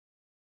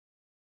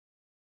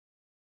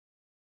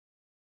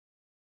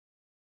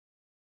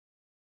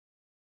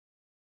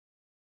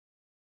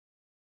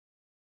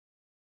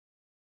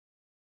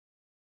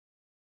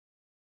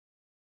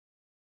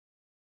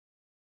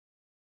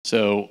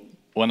So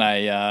when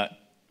I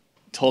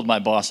told my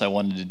boss I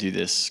wanted to do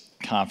this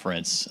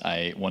conference,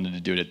 I wanted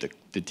to do it at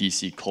the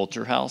DC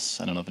Culture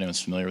House. I don't know if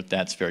anyone's familiar with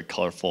that. It's very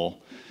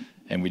colorful.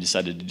 And we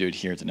decided to do it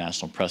here at the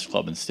National Press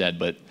Club instead.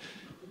 But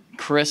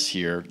Chris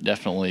here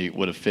definitely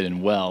would have fit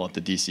in well at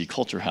the DC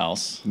Culture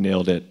House.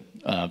 Nailed it.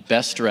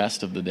 Best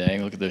dressed of the day.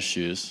 Look at those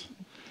shoes.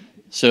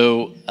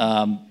 So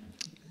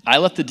I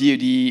left the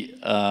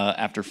DoD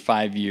after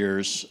 5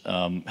 years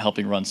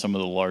helping run some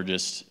of the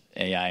largest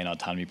AI and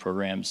autonomy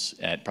programs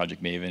at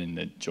Project Maven and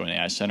the Joint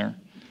AI Center.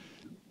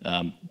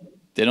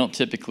 They don't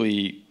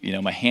typically,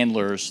 my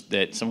handlers,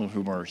 that some of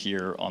whom are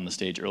here on the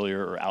stage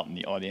earlier or out in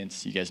the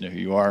audience, you guys know who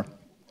you are,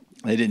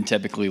 they didn't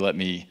typically let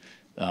me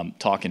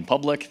talk in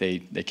public. They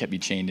kept me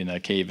chained in a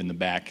cave in the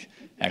back,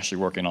 actually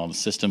working on all the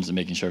systems and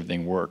making sure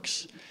everything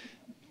works.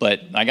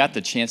 But I got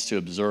the chance to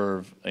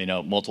observe,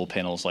 multiple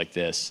panels like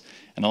this.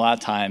 And a lot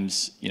of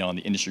times, on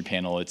the industry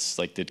panel, it's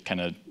like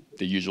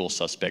the usual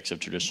suspects of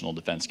traditional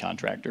defense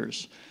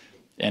contractors.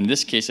 And in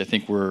this case, I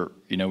think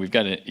we've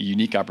got a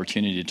unique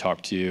opportunity to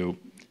talk to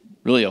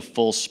really a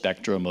full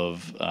spectrum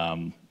of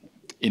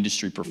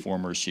industry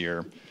performers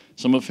here,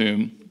 some of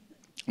whom,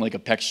 like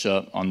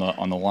Apeksha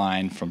on the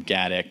line from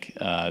Gatik,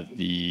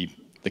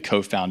 the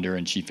co-founder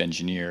and chief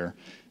engineer,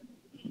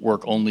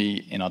 work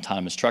only in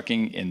autonomous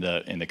trucking in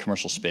the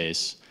commercial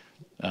space.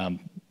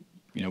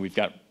 We've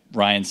got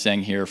Ryan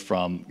Tseng here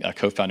from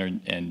co-founder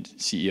and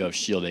CEO of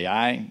Shield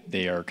AI.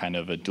 They are kind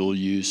of a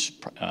dual-use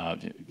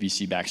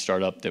VC-backed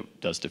startup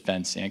that does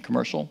defense and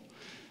commercial.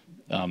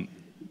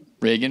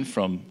 Regan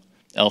from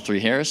L3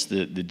 Harris,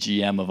 the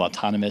GM of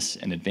autonomous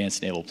and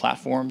advanced naval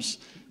platforms,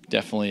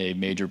 definitely a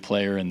major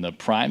player in the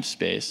prime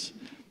space.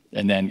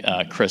 And then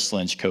Chris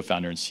Lynch,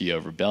 co-founder and CEO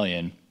of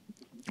Rebellion,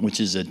 which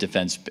is a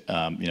defense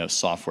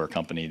software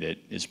company that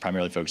is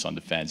primarily focused on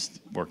defense,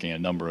 working a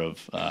number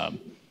of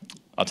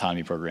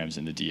autonomy programs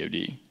in the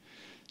DoD.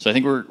 So I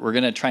think we're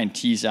going to try and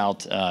tease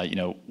out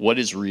what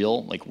is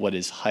real, like what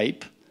is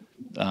hype,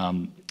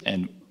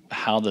 and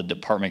how the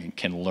department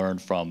can learn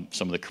from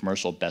some of the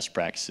commercial best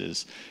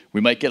practices.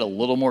 We might get a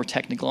little more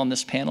technical on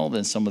this panel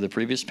than some of the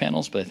previous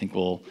panels, but I think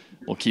we'll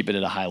keep it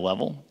at a high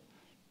level.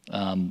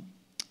 And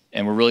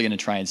we're really going to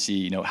try and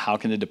see, how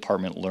can the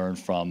department learn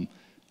from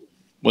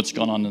what's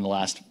gone on in the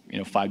last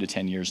 5 to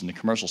 10 years in the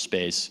commercial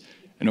space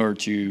in order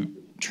to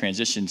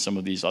transition some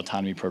of these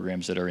autonomy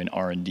programs that are in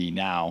R&D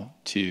now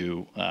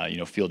to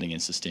fielding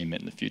and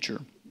sustainment in the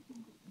future.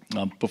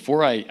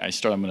 Before I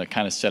start, I'm going to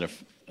kind of set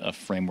a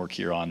framework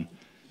here on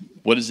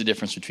what is the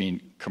difference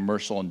between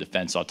commercial and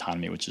defense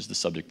autonomy, which is the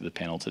subject of the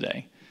panel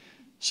today.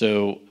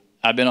 So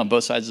I've been on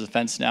both sides of the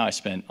fence now. I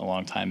spent a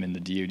long time in the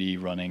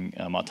DoD running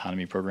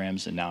autonomy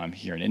programs, and now I'm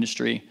here in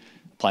industry.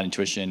 Applied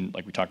Intuition,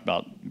 like we talked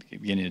about at the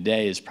beginning of the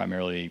day, is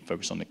primarily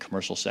focused on the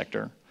commercial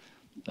sector,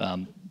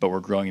 but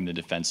we're growing in the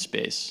defense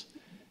space.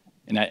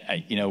 And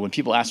when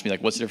people ask me,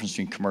 like, what's the difference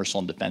between commercial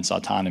and defense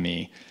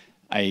autonomy,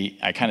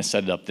 I kind of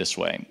set it up this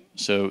way.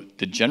 So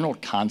the general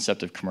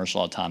concept of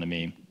commercial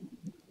autonomy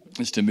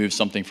is to move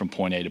something from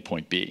point A to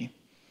point B,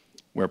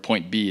 where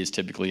point B is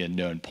typically a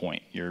known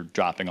point. You're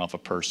dropping off a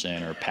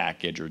person or a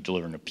package or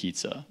delivering a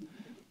pizza.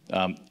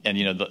 And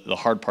the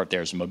hard part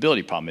there is a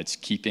mobility problem. It's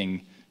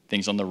keeping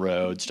things on the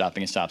road,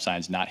 stopping at stop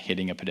signs, not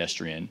hitting a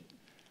pedestrian.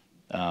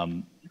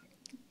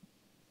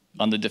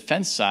 On the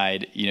defense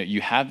side,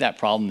 you have that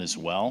problem as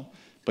well,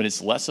 but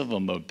it's less of a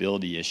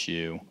mobility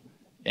issue,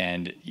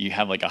 and you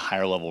have like a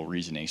higher level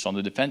reasoning. So on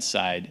the defense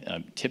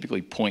side,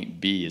 typically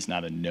point B is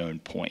not a known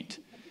point.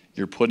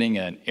 You're putting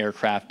an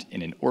aircraft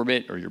in an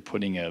orbit, or you're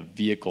putting a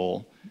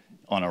vehicle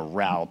on a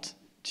route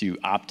to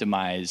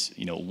optimize,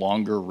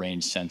 longer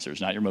range sensors,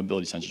 not your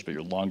mobility sensors, but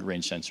your longer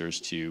range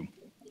sensors to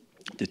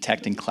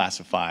detect and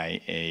classify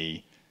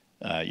a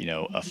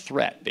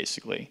threat,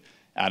 basically,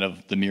 out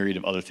of the myriad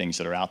of other things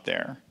that are out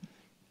there.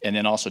 And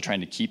then also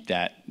trying to keep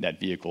that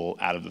vehicle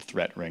out of the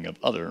threat ring of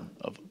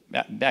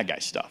bad guy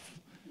stuff.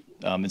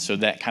 And so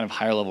that kind of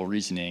higher level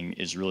reasoning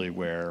is really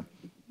where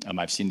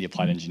I've seen the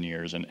applied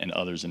engineers and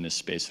others in this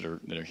space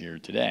that are here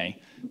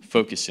today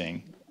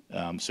focusing.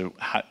 So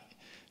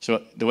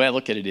the way I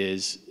look at it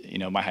is,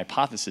 my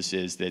hypothesis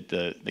is that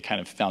the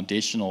kind of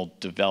foundational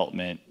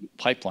development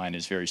pipeline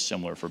is very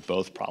similar for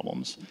both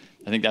problems.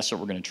 I think that's what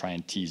we're going to try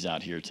and tease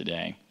out here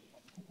today.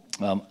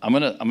 I'm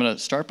gonna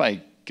start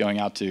by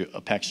going out to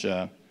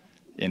Apeksha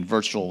in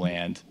virtual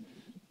land.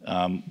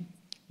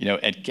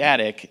 At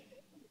Gatik,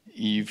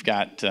 you've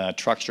got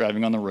trucks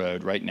driving on the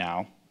road right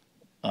now,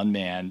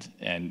 unmanned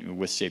and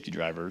with safety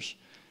drivers.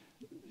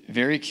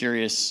 Very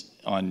curious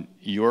on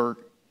your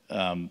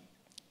kind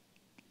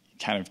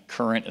of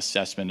current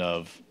assessment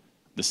of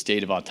the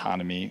state of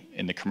autonomy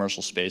in the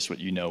commercial space, what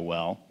you know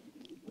well.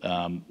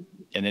 And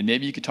then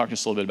maybe you could talk to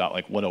us a little bit about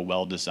like what a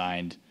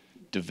well-designed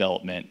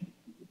development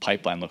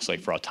pipeline looks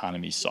like for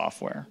autonomy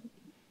software.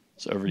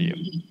 So over to you.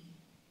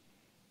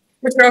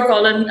 For sure,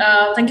 Colin.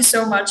 Thank you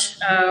so much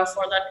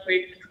for that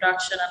great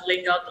introduction and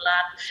laying out the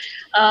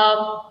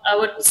land. I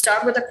would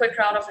start with a quick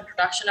round of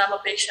introduction. I'm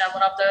Apeksha. I'm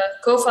one of the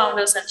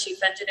co-founders and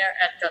chief engineer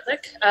at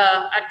Gatik.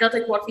 At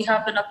Gatik, what we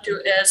have been up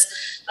to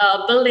is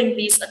building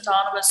these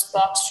autonomous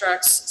box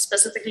trucks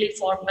specifically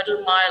for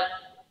middle mile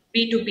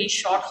B2B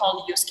short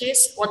haul use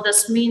case. What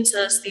this means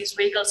is these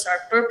vehicles are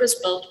purpose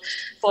built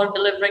for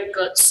delivering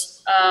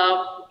goods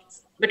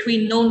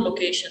between known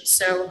locations.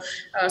 So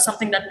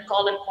something that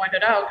Colin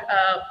pointed out,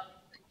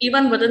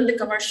 even within the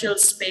commercial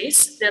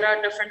space, there are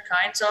different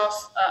kinds of,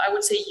 I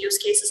would say, use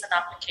cases and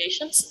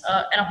applications,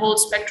 and a whole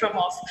spectrum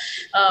of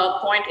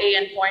point A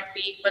and point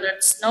B, whether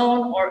it's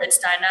known or it's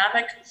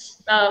dynamic.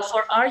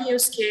 For our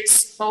use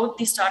case, both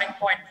the starting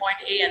point, point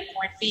A and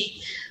point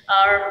B,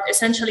 are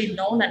essentially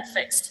known and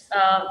fixed.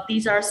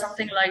 These are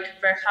something like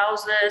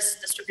warehouses,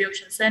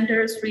 distribution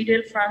centers,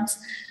 retail fronts,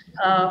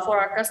 for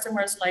our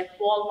customers like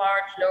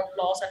Walmart,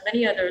 Loblaws, and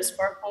many others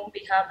for whom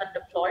we have been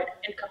deployed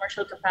in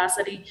commercial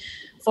capacity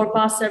for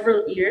past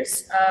several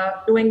years,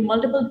 doing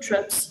multiple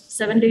trips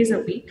 7 days a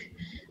week.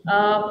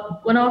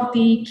 One of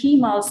the key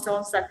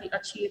milestones that we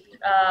achieved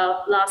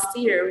last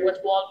year with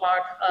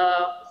Walmart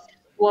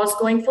was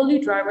going fully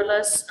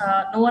driverless,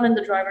 no one in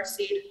the driver's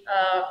seat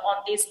on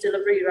these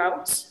delivery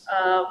routes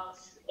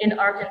in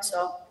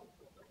Arkansas.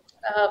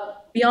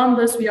 Beyond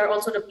this, we are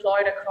also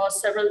deployed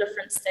across several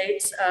different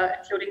states,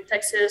 including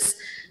Texas,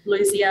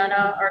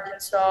 Louisiana,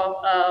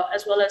 Arkansas,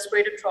 as well as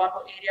Greater Toronto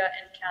area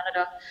in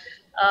Canada.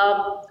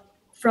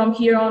 From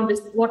here on,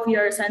 what we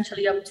are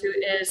essentially up to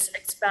is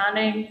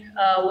expanding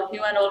with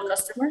new and old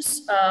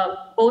customers,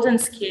 both in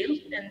scale,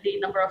 in the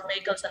number of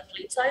vehicles and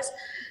fleet size,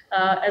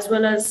 as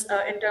well as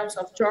in terms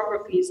of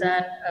geographies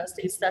and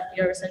states that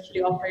we are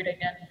essentially operating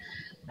in.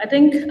 I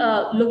think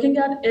looking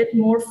at it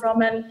more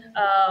from an,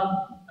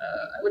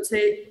 I would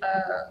say,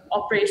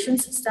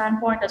 operations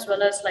standpoint, as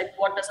well as like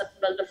what does a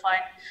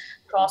well-defined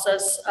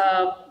process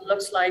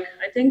looks like.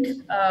 I think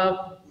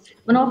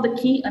one of the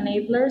key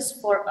enablers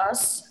for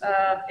us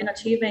in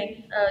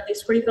achieving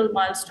these critical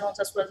milestones,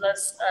 as well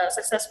as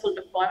successful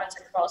deployments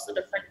across the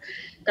different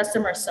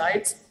customer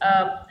sites,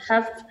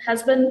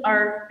 has been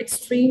our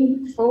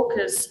extreme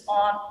focus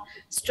on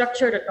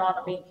structured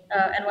autonomy.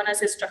 And when I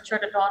say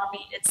structured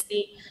autonomy, it's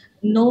the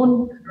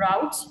known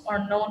routes or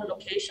known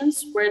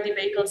locations where the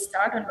vehicles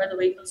start and where the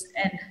vehicles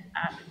end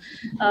at.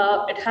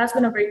 It has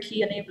been a very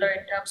key enabler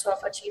in terms of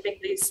achieving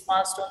these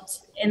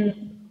milestones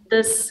in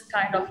this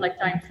kind of like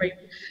time frame.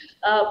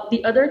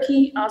 The other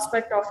key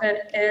aspect of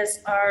it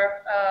is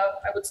our,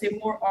 I would say,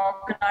 more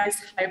organized,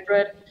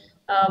 hybrid,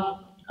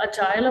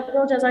 agile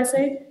approach, as I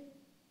say,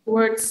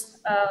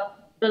 towards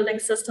building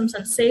systems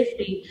and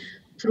safety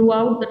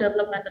throughout the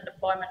development and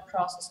deployment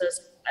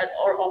processes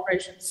or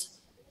operations.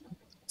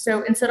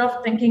 So instead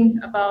of thinking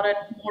about it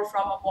more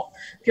from a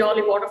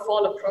purely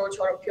waterfall approach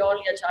or a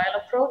purely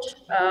agile approach,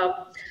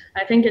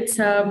 I think it's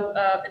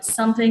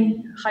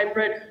something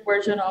hybrid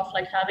version of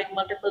like having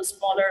multiple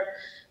smaller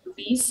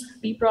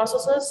V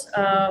processes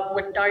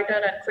with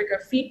tighter and quicker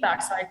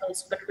feedback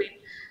cycles between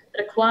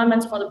the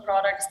requirements for the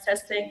products,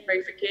 testing,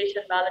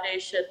 verification,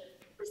 validation,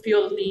 to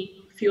fuel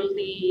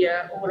the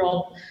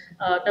overall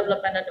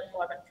development and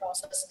deployment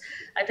process.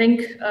 I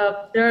think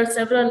there are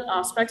several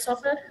aspects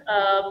of it,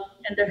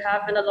 and there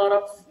have been a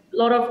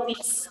lot of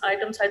these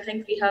items. I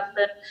think we have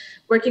been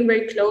working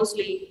very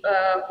closely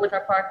with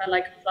our partner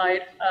like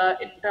Applied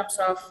in terms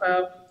of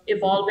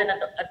evolving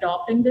and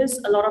adopting this.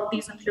 A lot of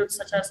these include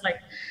such as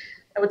like,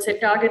 I would say,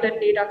 targeted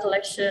data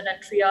collection and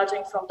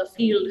triaging from the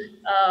field.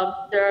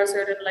 There are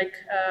certain like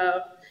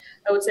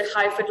I would say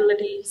high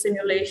fidelity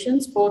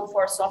simulations, both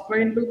for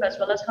software in loop as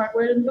well as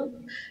hardware in loop.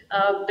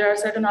 There are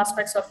certain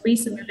aspects of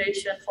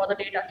re-simulation for the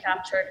data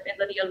captured in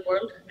the real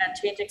world and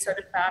changing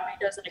certain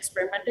parameters and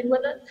experimenting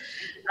with it,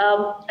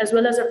 as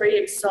well as a very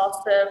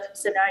exhaustive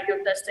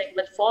scenario testing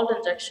with fault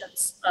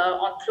injections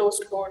on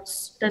closed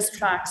codes, test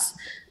tracks,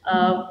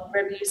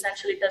 where we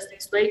essentially test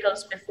these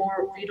vehicles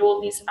before we roll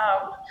these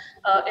out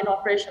in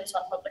operations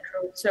on public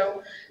roads.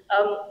 So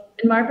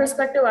in my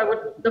perspective,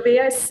 the way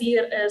I see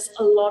it is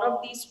a lot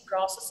of these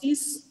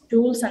processes,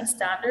 tools and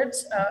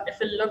standards, if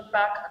we look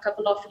back a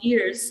couple of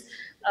years,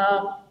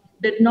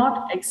 did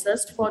not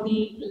exist for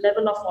the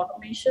level of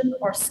automation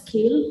or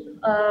scale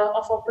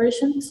of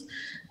operations.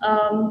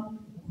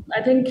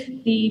 I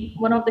think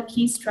one of the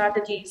key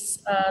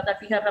strategies that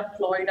we have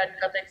employed at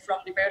Gatik from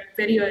the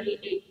very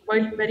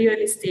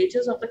early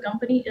stages of the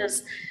company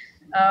is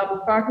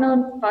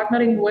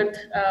partnering with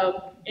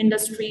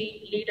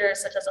industry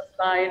leaders such as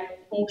Applied,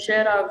 who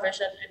share our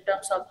vision in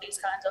terms of these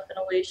kinds of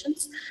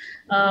innovations,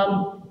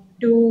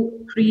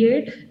 to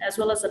create as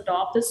well as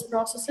adopt these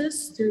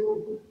processes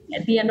to,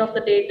 at the end of the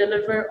day,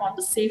 deliver on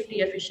the safety,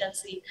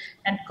 efficiency,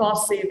 and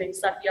cost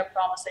savings that we are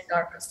promising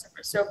our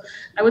customers. So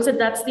I would say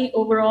that's the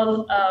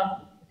overall,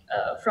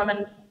 from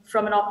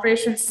an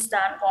operations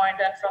standpoint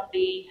and from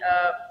the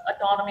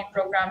autonomy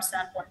program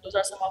standpoint, those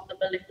are some of the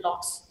building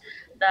blocks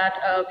that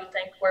we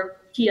think were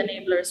key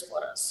enablers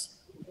for us.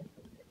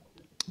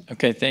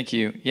 Okay, thank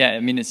you. Yeah, I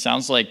mean, it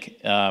sounds like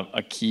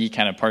a key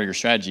kind of part of your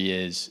strategy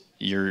is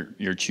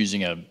you're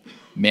choosing a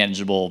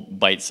manageable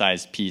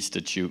bite-sized piece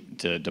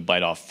to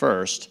bite off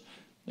first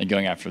and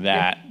going after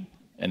that,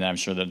 and then I'm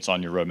sure that it's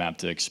on your roadmap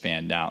to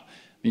expand out.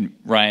 I mean,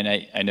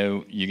 Ryan, I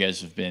know you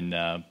guys have been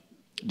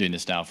doing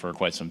this now for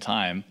quite some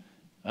time.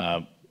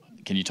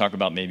 Can you talk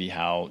about maybe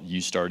how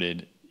you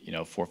started,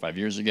 4 or 5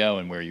 years ago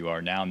and where you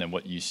are now, and then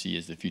what you see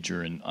as the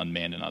future in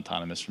unmanned and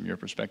autonomous from your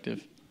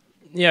perspective?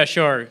 Yeah,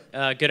 sure.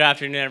 Good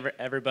afternoon,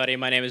 everybody.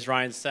 My name is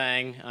Ryan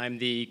Tseng. I'm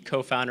the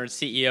co-founder and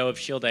CEO of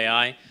Shield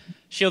AI.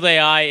 Shield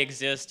AI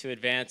exists to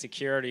advance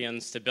security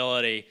and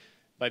stability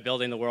by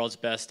building the world's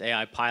best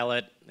AI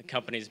pilot. The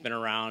company's been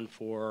around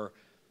for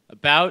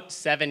about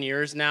 7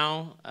 years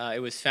now. It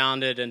was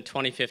founded in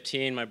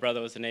 2015. My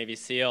brother was a Navy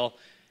SEAL.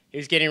 He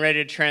was getting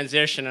ready to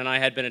transition, and I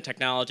had been a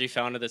technology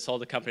founder that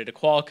sold the company to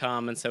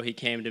Qualcomm, and so he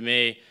came to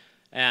me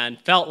and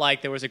felt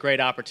like there was a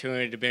great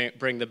opportunity to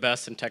bring the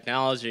best in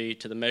technology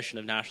to the mission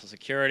of national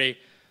security.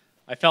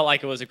 I felt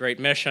like it was a great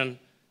mission.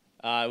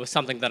 It was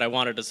something that I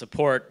wanted to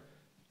support,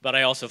 but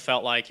I also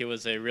felt like it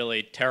was a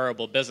really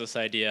terrible business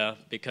idea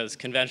because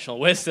conventional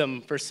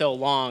wisdom for so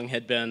long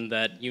had been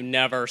that you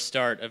never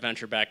start a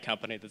venture-backed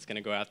company that's going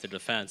to go after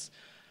defense.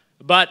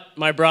 But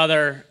my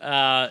brother,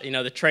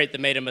 the trait that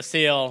made him a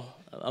SEAL,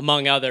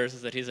 among others,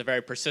 is that he's a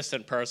very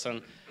persistent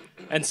person.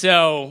 And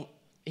so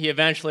he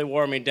eventually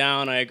wore me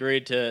down. I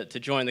agreed to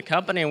join the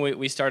company, and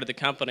we started the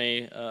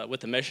company with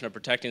the mission of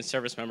protecting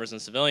service members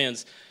and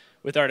civilians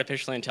with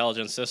artificial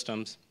intelligence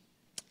systems.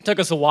 It took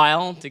us a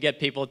while to get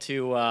people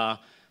to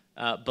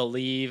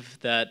believe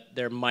that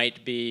there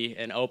might be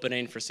an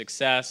opening for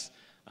success.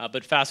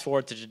 But fast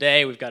forward to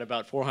today, we've got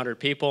about 400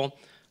 people.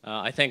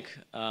 I think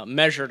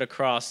measured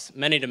across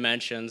many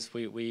dimensions,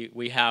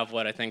 we have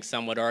what I think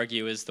some would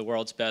argue is the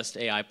world's best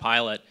AI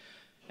pilot.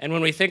 And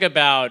when we think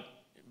about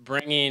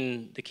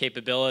bringing the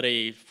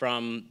capability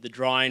from the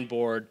drawing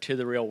board to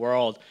the real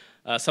world,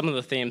 some of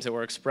the themes that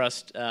were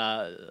expressed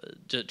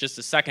just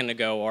a second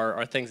ago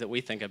are things that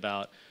we think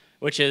about,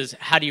 which is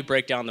how do you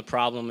break down the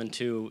problem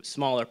into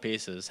smaller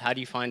pieces? How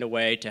do you find a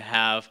way to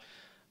have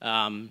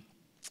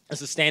a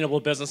sustainable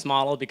business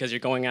model because you're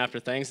going after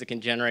things that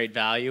can generate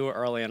value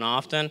early and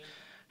often?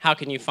 How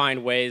can you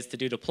find ways to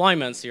do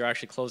deployments so you're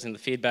actually closing the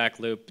feedback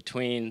loop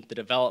between the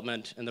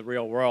development and the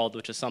real world,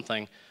 which is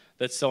something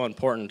that's so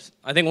important.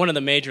 I think one of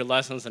the major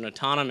lessons in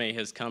autonomy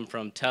has come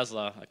from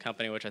Tesla, a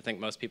company which I think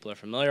most people are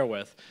familiar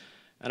with.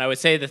 And I would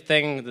say the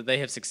thing that they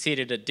have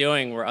succeeded at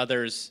doing where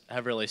others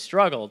have really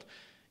struggled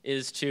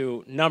is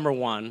to, number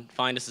one,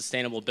 find a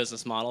sustainable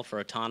business model for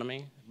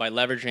autonomy. By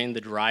leveraging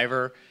the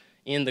driver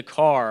in the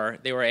car,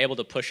 they were able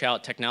to push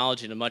out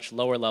technology to a much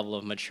lower level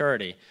of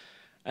maturity.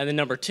 And then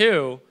number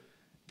two,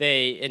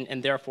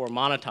 and therefore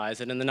monetize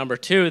it. And then number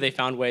two, they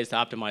found ways to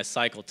optimize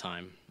cycle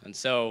time. And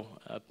so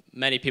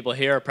many people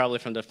here are probably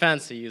from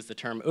defense who use the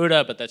term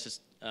OODA, but that's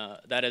just,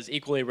 that is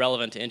equally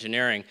relevant to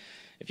engineering.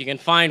 If you can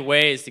find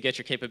ways to get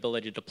your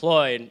capability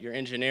deployed, your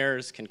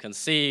engineers can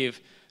conceive,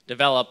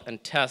 develop,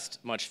 and test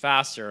much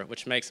faster,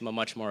 which makes them a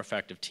much more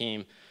effective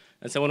team.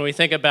 And so when we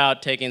think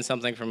about taking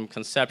something from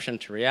conception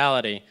to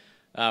reality,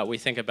 we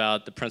think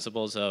about the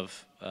principles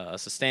of a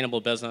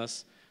sustainable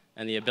business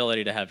and the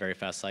ability to have very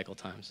fast cycle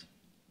times.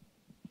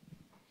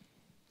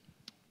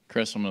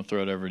 Chris, I'm going to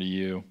throw it over to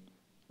you.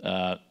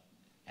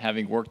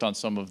 Having worked on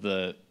some of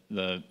the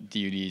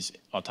DoD's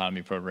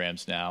autonomy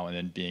programs now,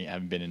 and then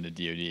having been in the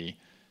DoD,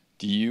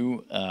 do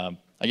you, I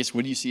guess,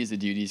 what do you see as the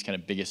DoD's kind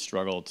of biggest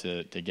struggle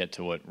to get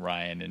to what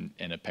Ryan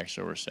and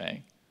Apeksha were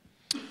saying?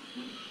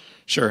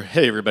 Sure.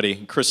 Hey,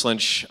 everybody. Chris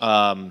Lynch.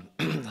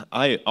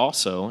 I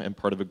also am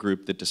part of a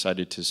group that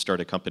decided to start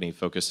a company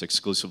focused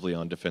exclusively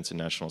on defense and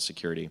national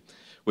security,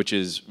 which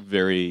is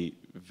very,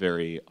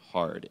 very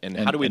hard. And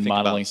how do we think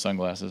modeling about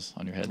sunglasses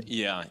on your head?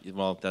 Yeah.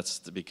 Well, that's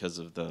because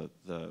of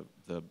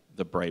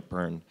the bright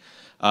burn.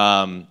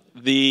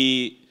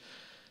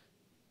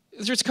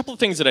 There's a couple of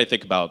things that I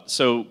think about.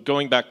 So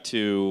going back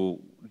to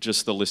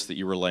just the list that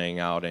you were laying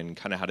out and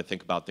kind of how to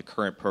think about the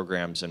current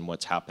programs and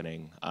what's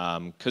happening.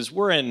 Because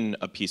we're in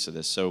a piece of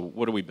this. So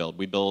what do we build?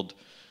 We build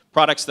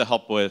products that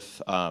help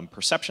with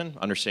perception,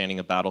 understanding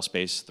of battle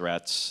space,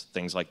 threats,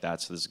 things like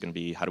that. So this is going to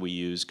be how do we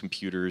use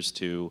computers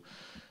to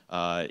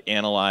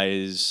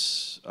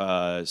analyze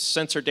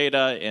sensor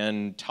data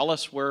and tell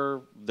us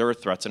where there are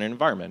threats in an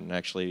environment. And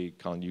actually,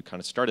 Colin, you kind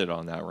of started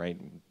on that, right?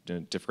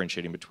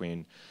 Differentiating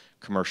between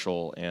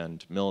commercial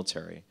and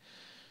military.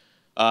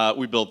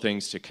 We build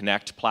things to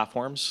connect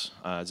platforms.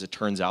 As it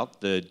turns out,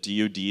 the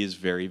DoD is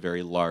very,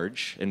 very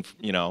large, and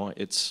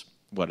it's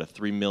what, a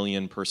 3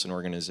 million person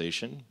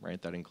organization,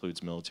 right? That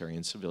includes military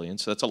and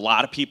civilians. So that's a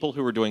lot of people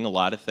who are doing a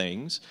lot of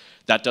things.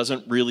 That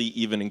doesn't really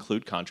even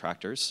include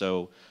contractors.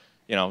 So,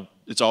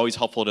 it's always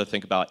helpful to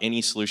think about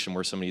any solution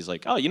where somebody's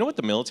like, oh, you know what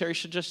the military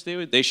should just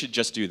do? They should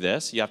just do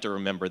this. You have to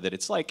remember that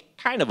it's like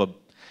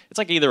it's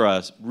like either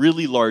a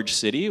really large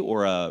city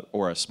or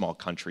a small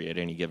country at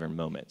any given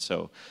moment.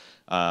 So.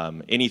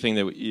 Anything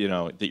that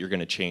that you're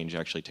going to change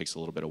actually takes a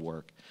little bit of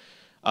work.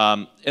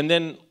 And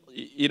then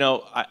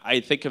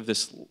I think of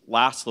this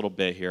last little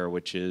bit here,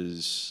 which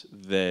is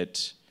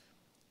that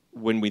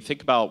when we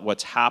think about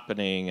what's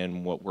happening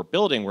and what we're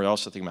building, we're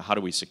also thinking about how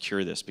do we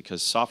secure this,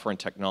 because software and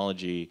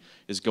technology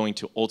is going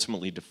to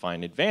ultimately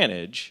define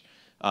advantage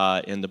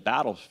in the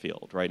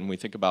battlefield, right? And we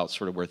think about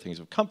sort of where things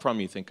have come from.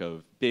 You think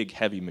of big,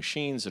 heavy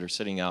machines that are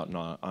sitting out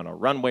on a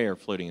runway or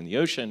floating in the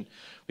ocean.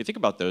 We think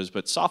about those,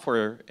 but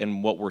software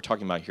and what we're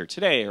talking about here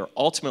today are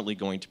ultimately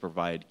going to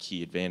provide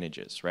key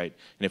advantages, right?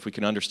 And if we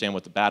can understand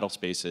what the battle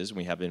space is and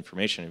we have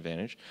information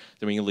advantage,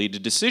 then we can lead to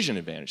decision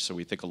advantage. So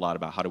we think a lot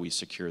about how do we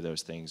secure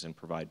those things and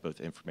provide both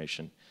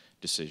information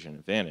decision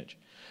advantage.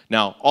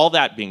 Now, all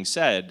that being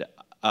said,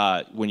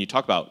 when you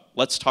talk about,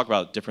 let's talk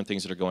about different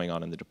things that are going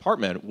on in the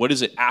department, what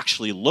does it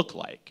actually look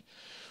like?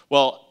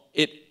 Well,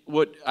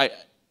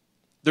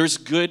 there's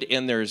good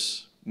and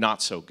there's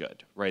not so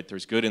good, right?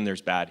 There's good and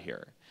there's bad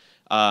here.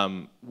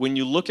 When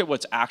you look at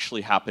what's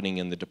actually happening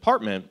in the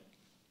department,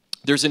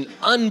 there's an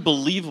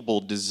unbelievable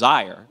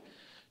desire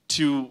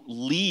to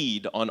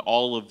lead on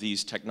all of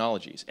these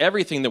technologies,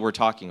 everything that we're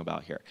talking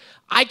about here.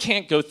 I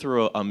can't go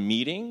through a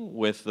meeting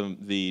with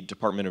the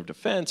Department of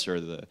Defense or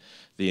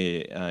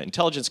the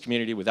intelligence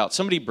community without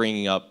somebody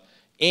bringing up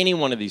any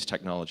one of these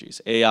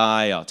technologies,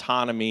 AI,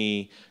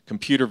 autonomy,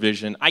 computer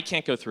vision. I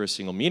can't go through a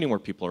single meeting where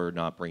people are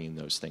not bringing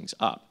those things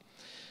up.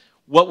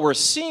 What we're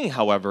seeing,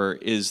 however,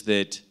 is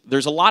that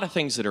there's a lot of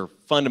things that are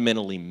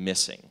fundamentally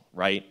missing,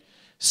 right?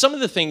 Some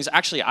of the things,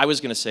 actually, I was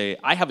going to say,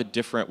 I have a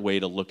different way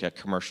to look at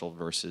commercial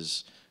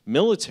versus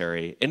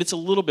military, and it's a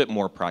little bit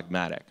more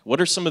pragmatic. What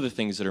are some of the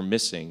things that are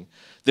missing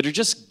that are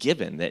just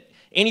given that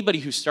anybody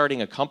who's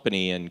starting a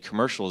company in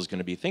commercial is going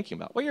to be thinking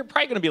about? Well, you're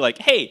probably going to be like,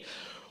 hey,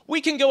 we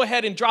can go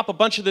ahead and drop a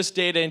bunch of this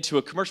data into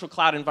a commercial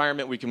cloud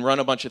environment. We can run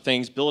a bunch of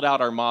things, build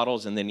out our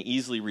models, and then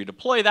easily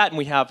redeploy that, and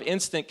we have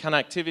instant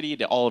connectivity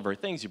to all of our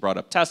things. You brought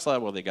up Tesla.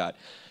 Well, they got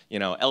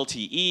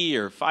LTE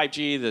or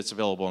 5G that's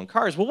available in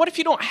cars. Well, what if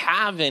you don't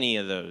have any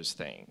of those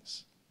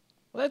things?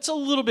 Well, that's a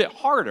little bit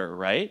harder,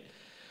 right?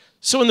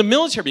 So in the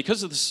military,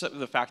 because of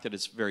the fact that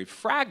it's very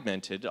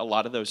fragmented, a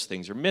lot of those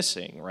things are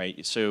missing,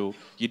 right? So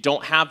you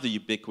don't have the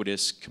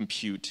ubiquitous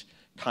compute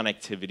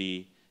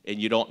connectivity, and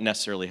you don't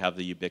necessarily have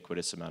the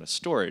ubiquitous amount of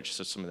storage,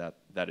 so some of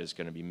that is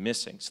going to be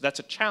missing. So that's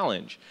a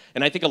challenge.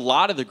 And I think a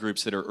lot of the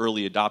groups that are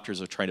early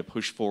adopters are trying to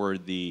push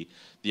forward the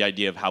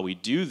idea of how we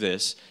do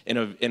this in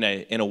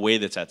a way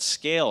that's at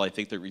scale. I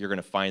think that you're going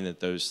to find that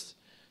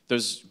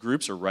those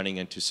groups are running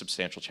into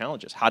substantial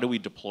challenges. How do we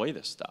deploy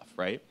this stuff,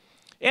 right?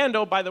 And,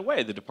 oh, by the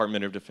way, the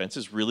Department of Defense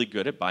is really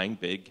good at buying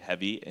big,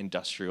 heavy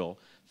industrial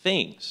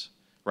things,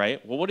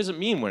 right? Well, what does it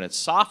mean when it's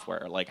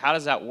software? Like, how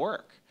does that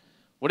work?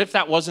 What if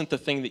that wasn't the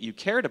thing that you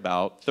cared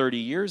about 30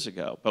 years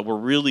ago, but we're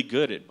really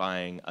good at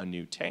buying a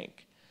new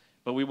tank?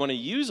 But we want to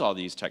use all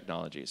these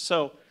technologies.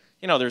 So,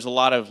 there's a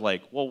lot of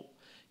like, well,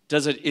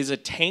 is a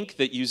tank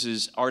that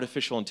uses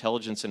artificial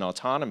intelligence and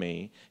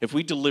autonomy, if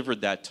we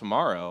delivered that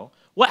tomorrow,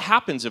 what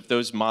happens if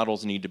those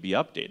models need to be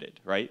updated,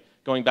 right?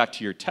 Going back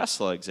to your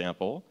Tesla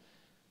example,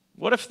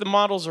 what if the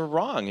models are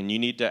wrong and you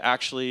need to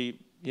actually,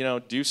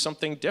 do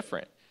something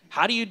different?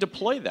 How do you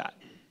deploy that?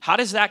 How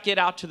does that get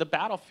out to the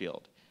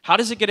battlefield? How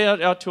does it get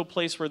out to a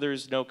place where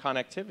there's no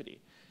connectivity?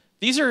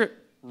 These are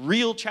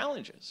real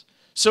challenges.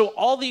 So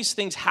all these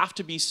things have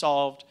to be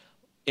solved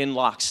in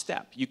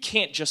lockstep. You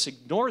can't just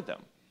ignore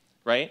them,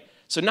 right?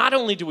 So not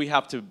only do we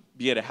have to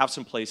be able to have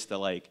some place to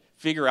like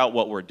figure out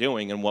what we're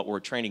doing and what we're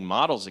training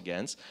models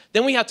against,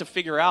 then we have to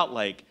figure out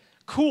like,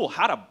 cool,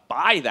 how to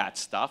buy that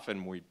stuff,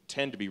 and we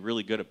tend to be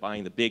really good at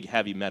buying the big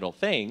heavy metal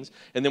things,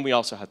 and then we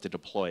also have to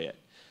deploy it.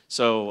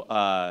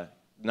 So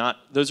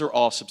those are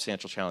all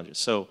substantial challenges.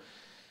 So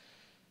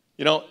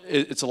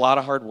it's a lot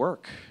of hard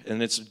work,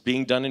 and it's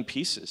being done in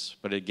pieces.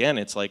 But again,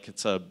 it's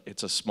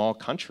a small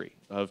country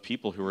of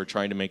people who are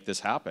trying to make this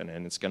happen,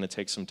 and it's going to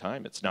take some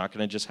time. It's not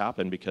going to just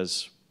happen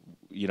because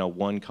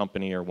one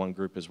company or one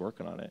group is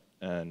working on it.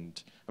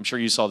 And I'm sure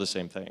you saw the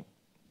same thing.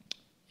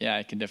 Yeah,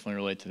 I can definitely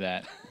relate to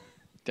that.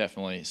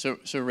 Definitely.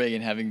 So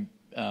Regan, having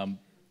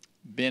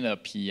been a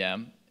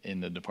PM in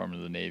the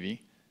Department of the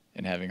Navy,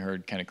 and having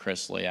heard kind of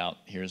Chris lay out,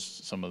 here's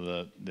some of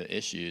the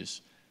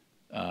issues.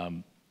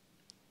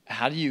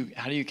 How do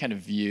you kind of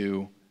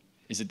view,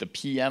 is it the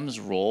PM's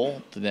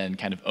role to then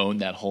kind of own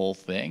that whole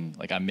thing?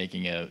 Like, I'm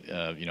making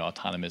a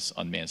autonomous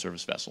unmanned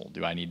surface vessel.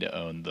 Do I need to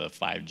own the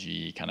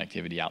 5G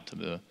connectivity out to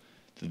the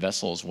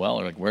vessel as well?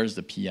 Or like, where's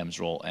the PM's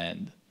role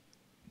end?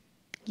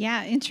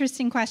 Yeah,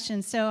 interesting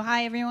question. So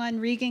hi,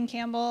 everyone. Regan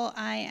Campbell.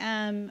 I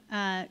am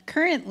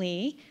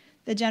currently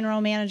the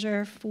general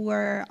manager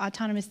for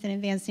autonomous and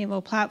advanced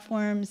naval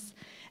platforms.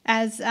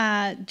 As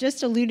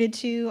just alluded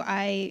to,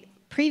 I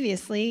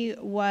previously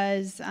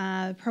was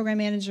program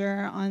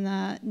manager on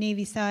the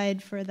Navy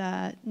side for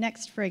the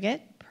Next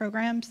frigate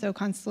program, so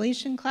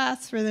Constellation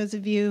class, for those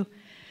of you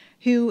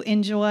who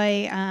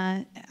enjoy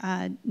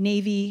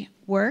Navy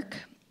work.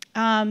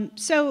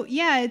 So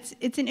yeah,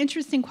 it's an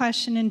interesting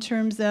question in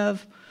terms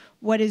of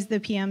what is the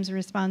PM's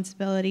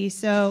responsibility.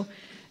 So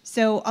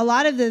a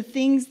lot of the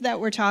things that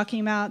we're talking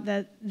about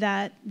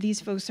that these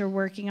folks are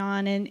working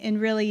on,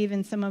 and really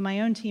even some of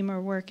my own team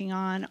are working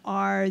on,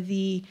 are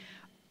the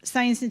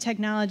science and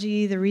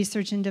technology, the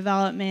research and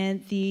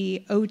development,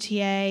 the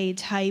OTA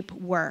type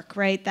work,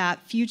 right?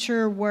 That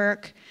future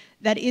work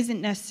that isn't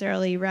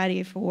necessarily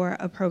ready for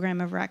a program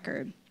of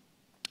record.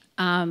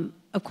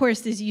 Of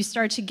course, as you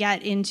start to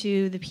get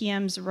into the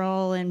PM's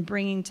role in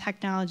bringing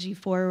technology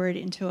forward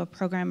into a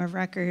program of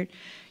record,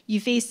 you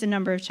face a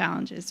number of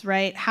challenges,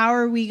 right? How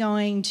are we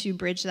going to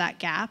bridge that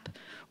gap?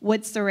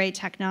 What's the right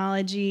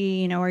technology?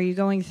 You know, are you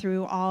going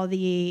through all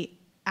the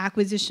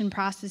acquisition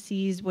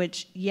processes,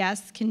 which,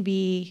 yes, can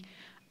be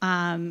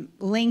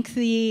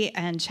lengthy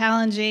and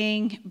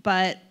challenging,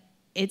 but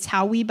it's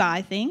how we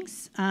buy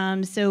things.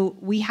 So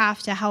we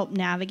have to help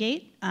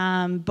navigate,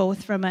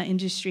 both from an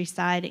industry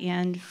side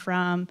and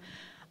from,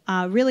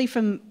 really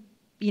from,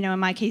 you know, in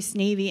my case,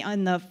 Navy,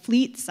 on the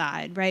fleet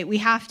side, right? We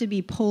have to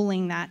be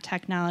pulling that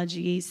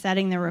technology,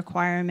 setting the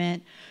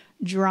requirement,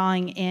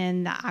 drawing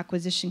in the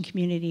acquisition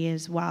community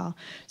as well.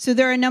 So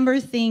there are a number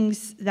of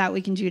things that we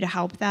can do to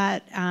help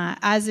that.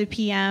 As a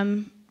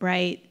PM,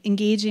 right,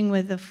 engaging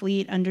with the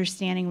fleet,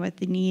 understanding what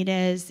the need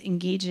is,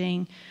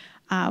 engaging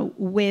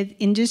with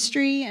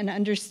industry and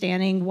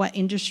understanding what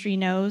industry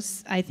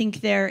knows. I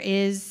think there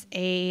is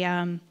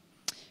a,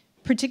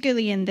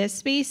 particularly in this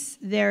space,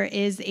 there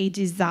is a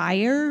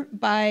desire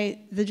by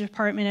the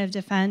Department of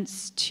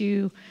Defense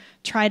to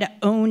try to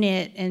own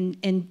it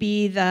and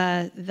be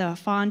the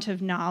font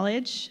of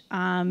knowledge,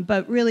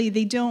 but really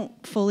they don't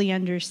fully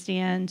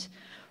understand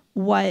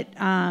what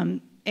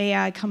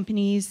AI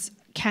companies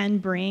can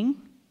bring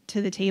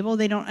to the table.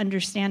 They don't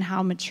understand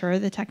how mature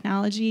the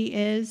technology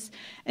is,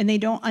 and they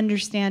don't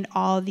understand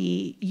all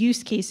the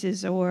use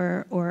cases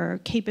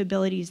or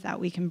capabilities that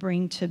we can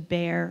bring to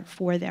bear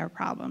for their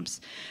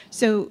problems.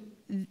 So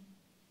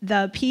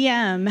the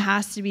PM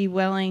has to be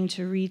willing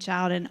to reach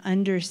out and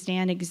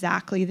understand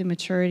exactly the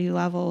maturity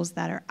levels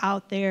that are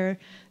out there,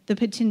 the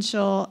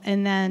potential,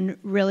 and then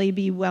really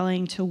be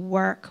willing to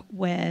work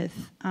with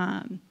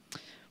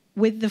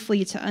the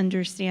fleet to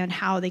understand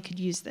how they could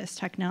use this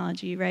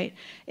technology, right?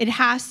 It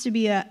has to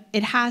be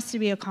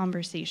a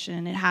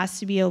conversation. It has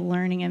to be a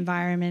learning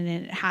environment,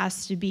 and it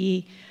has to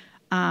be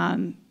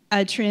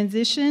a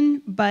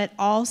transition, but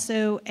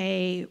also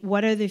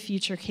what are the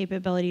future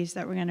capabilities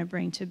that we're going to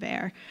bring to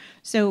bear.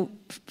 So,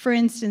 for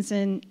instance,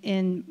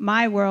 in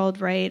my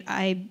world, right,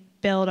 I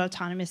build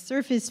autonomous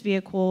surface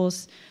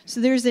vehicles. So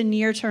there's a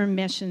near-term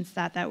mission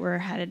set that we're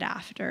headed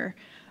after.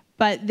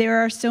 But there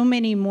are so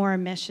many more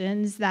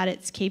missions that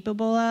it's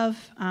capable of.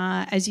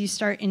 As you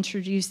start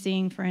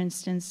introducing, for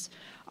instance,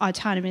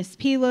 autonomous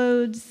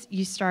payloads,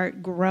 you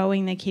start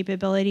growing the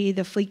capability,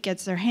 the fleet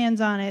gets their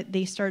hands on it,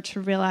 they start to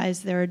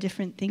realize there are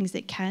different things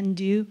it can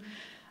do.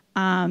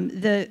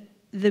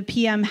 The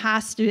PM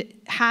has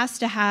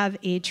to have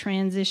a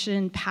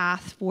transition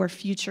path for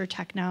future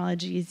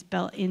technologies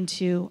built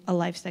into a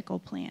life cycle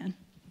plan.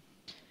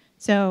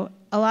 So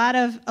a lot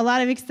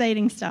of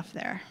exciting stuff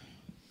there.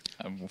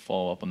 I will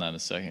follow up on that in a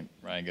second.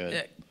 Ryan, go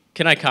ahead.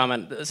 Can I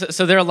comment?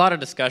 So there are a lot of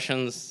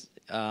discussions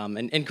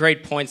and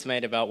great points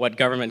made about what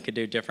government could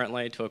do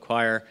differently to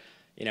acquire,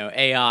 you know,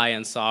 AI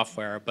and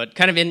software. But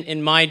kind of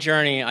in my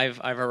journey, I've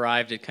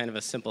arrived at kind of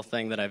a simple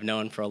thing that I've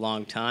known for a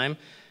long time,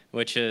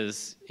 which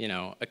is, you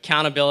know,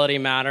 accountability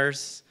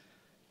matters.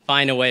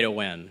 Find a way to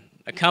win.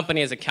 A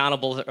company is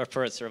accountable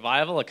for its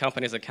survival. A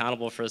company is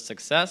accountable for its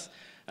success.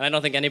 And I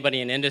don't think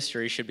anybody in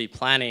industry should be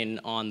planning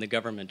on the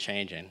government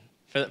changing.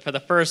 For the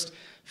first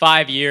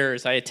 5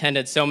 years, I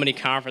attended so many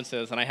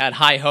conferences, and I had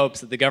high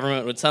hopes that the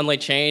government would suddenly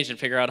change and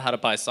figure out how to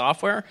buy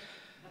software.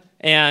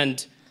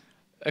 And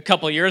a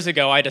couple years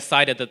ago, I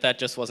decided that that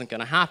just wasn't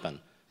going to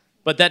happen.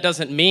 But that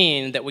doesn't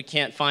mean that we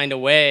can't find a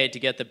way to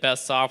get the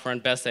best software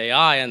and best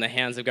AI in the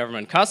hands of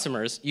government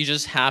customers. You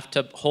just have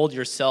to hold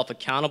yourself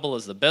accountable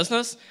as a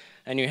business,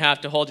 and you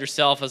have to hold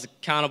yourself as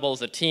accountable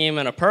as a team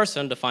and a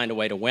person to find a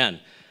way to win.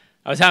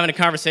 I was having a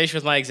conversation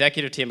with my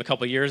executive team a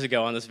couple years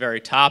ago on this very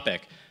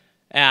topic.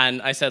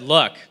 And I said,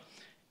 look,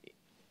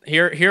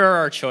 here are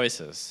our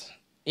choices.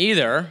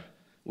 Either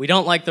we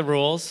don't like the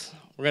rules,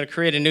 we're going to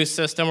create a new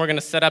system, we're going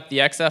to set up the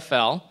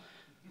XFL,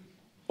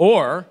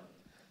 or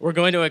we're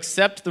going to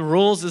accept the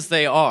rules as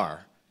they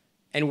are,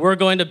 and we're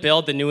going to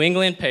build the New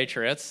England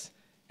Patriots,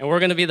 and we're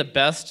going to be the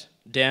best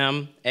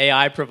damn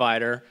AI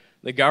provider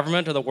the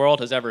government or the world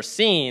has ever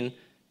seen,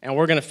 and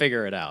we're going to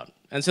figure it out.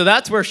 And so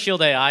that's where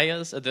Shield AI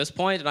is at this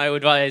point, and I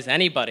would advise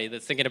anybody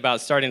that's thinking about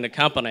starting a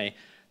company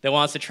that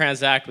wants to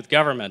transact with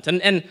government.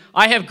 And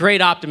I have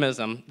great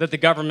optimism that the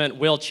government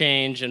will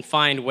change and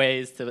find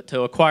ways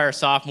to acquire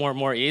software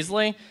more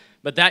easily,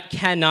 but that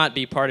cannot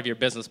be part of your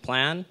business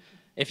plan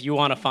if you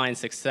want to find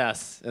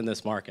success in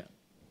this market.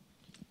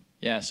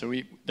 Yeah, so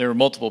there were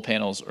multiple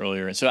panels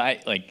earlier, and so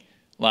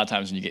a lot of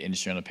times when you get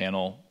industry on a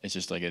panel, it's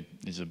just like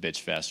it's a bitch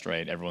fest,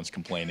 right? Everyone's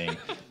complaining.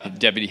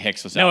 Deputy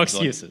Hicks was out. No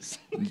excuses.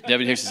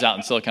 Deputy Hicks was out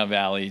in Silicon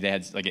Valley. They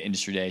had like an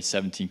industry day,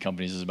 17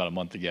 companies. This was about a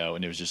month ago,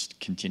 and it was just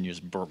continuous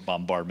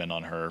bombardment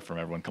on her from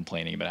everyone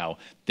complaining about how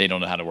they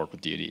don't know how to work with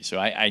DoD. So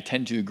I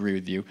tend to agree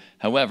with you.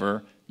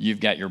 However,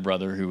 you've got your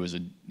brother who was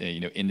in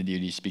the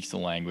DoD, speaks the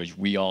language.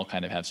 We all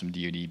kind of have some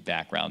DoD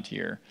background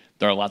here.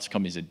 There are lots of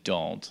companies that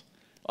don't.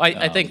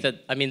 I think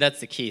that, I mean, that's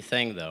the key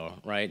thing, though,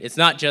 right? It's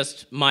not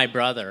just my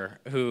brother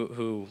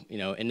who you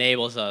know,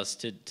 enables us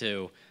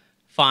to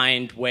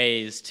find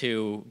ways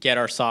to get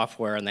our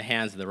software in the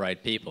hands of the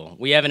right people.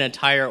 We have an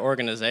entire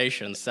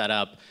organization set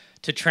up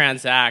to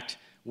transact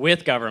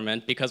with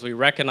government because we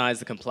recognize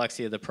the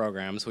complexity of the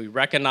programs, we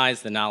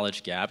recognize the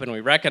knowledge gap, and we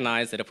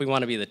recognize that if we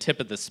want to be the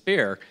tip of the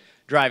spear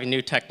driving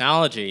new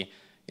technology,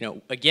 you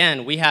know,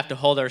 again, we have to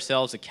hold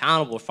ourselves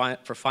accountable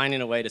for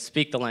finding a way to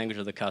speak the language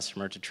of the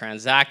customer, to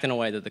transact in a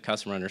way that the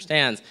customer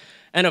understands.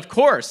 And of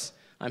course,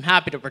 I'm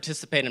happy to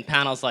participate in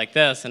panels like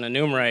this and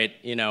enumerate,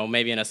 you know,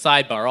 maybe in a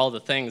sidebar, all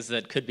the things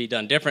that could be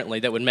done differently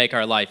that would make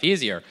our life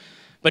easier.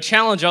 But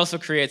challenge also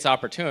creates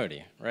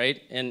opportunity,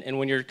 right? And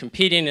when you're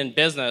competing in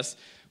business,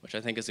 which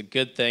I think is a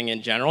good thing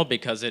in general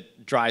because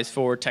it drives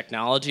forward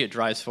technology, it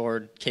drives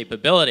forward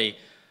capability,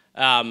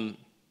 when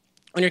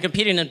you're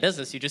competing in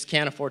business, you just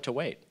can't afford to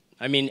wait.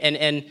 I mean,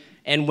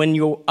 and when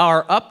you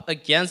are up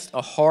against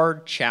a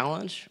hard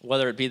challenge,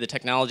 whether it be the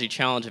technology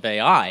challenge of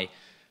AI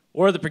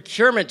or the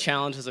procurement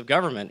challenges of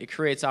government, it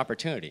creates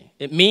opportunity.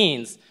 It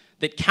means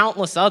that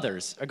countless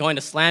others are going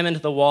to slam into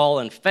the wall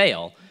and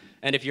fail.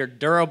 And if you're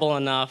durable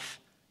enough,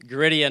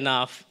 gritty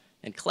enough,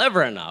 and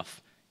clever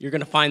enough, you're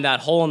going to find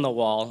that hole in the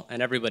wall,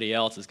 and everybody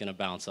else is going to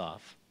bounce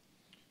off.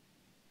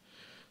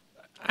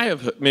 I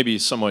have maybe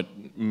somewhat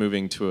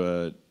moving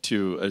to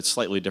a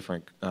slightly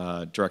different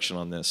direction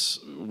on this,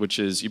 which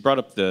is you brought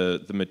up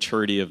the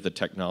maturity of the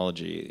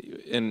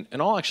technology, and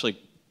I'll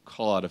actually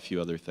call out a few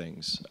other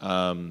things.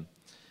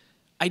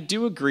 I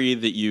do agree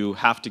that you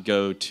have to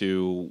go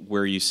to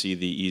where you see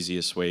the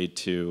easiest way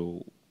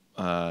to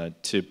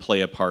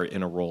play a part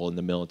in a role in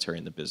the military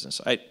and the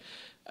business.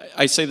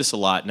 I say this a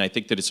lot, and I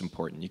think that it's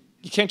important.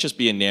 You can't just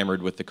be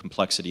enamored with the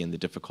complexity and the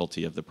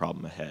difficulty of the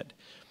problem ahead.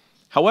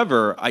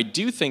 However, I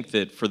do think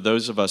that for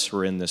those of us who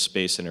are in this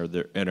space and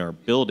are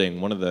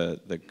building, one of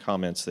the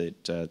comments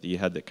that you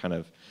had that kind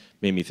of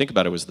made me think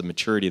about it was the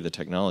maturity of the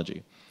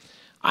technology.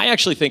 I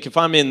actually think if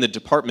I'm in the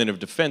Department of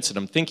Defense and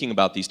I'm thinking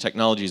about these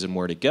technologies and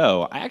where to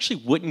go, I actually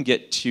wouldn't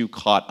get too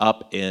caught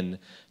up in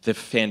the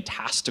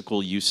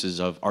fantastical uses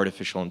of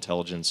artificial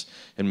intelligence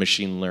and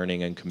machine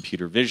learning and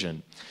computer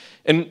vision.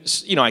 And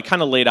you know, I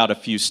kind of laid out a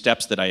few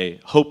steps that I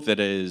hope that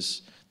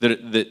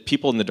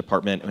people in the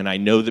department, and I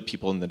know that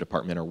people in the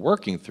department are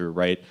working through,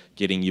 right?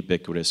 Getting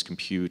ubiquitous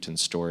compute and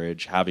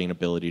storage, having an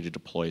ability to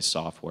deploy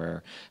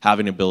software,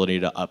 having an ability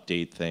to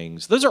update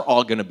things. Those are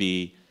all going to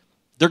be,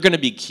 they're going to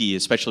be key,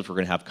 especially if we're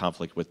going to have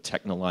conflict with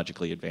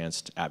technologically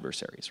advanced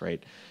adversaries,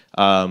 right?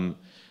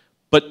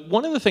 But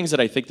one of the things that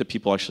I think that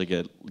people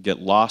actually get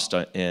lost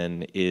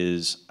in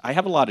is I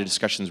have a lot of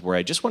discussions where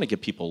I just want to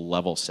get people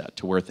level set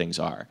to where things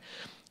are.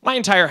 My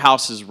entire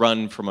house is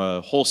run from a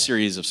whole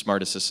series of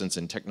smart assistants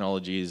and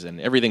technologies, and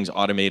everything's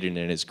automated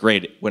and it's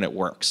great when it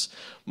works.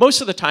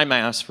 Most of the time I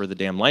ask for the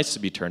damn lights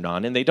to be turned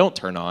on and they don't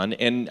turn on,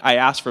 and I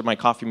ask for my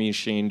coffee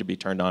machine to be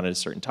turned on at a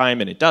certain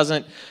time and it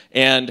doesn't,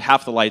 and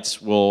half the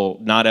lights will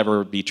not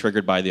ever be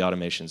triggered by the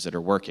automations that are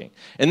working.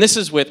 And this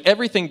is with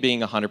everything being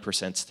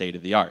 100% state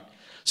of the art.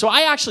 So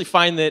I actually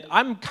find that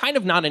I'm kind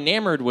of not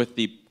enamored with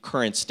the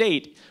current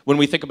state when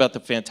we think about the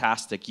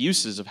fantastic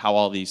uses of how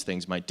all these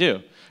things might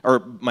do,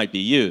 or might be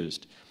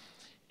used.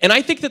 And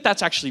I think that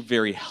that's actually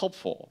very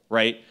helpful,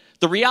 right?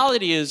 The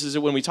reality is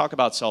that when we talk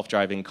about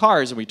self-driving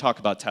cars and we talk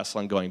about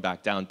Tesla and going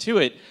back down to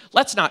it,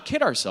 let's not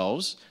kid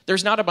ourselves.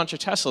 There's not a bunch of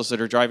Teslas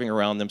that are driving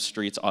around them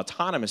streets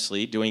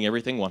autonomously, doing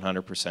everything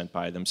 100%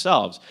 by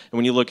themselves. And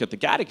when you look at the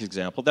Gatik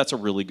example, that's a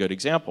really good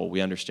example. We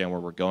understand where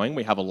we're going.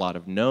 We have a lot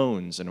of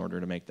knowns in order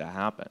to make that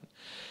happen.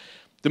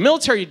 The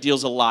military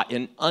deals a lot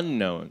in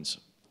unknowns.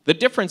 The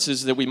difference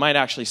is that we might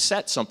actually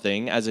set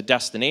something as a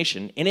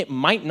destination, and it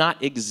might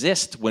not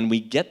exist when we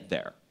get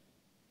there.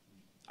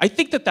 I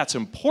think that that's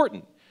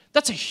important.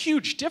 That's a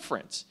huge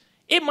difference.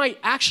 It might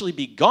actually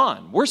be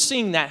gone. We're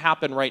seeing that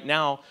happen right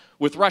now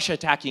with Russia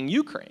attacking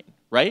Ukraine,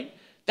 right?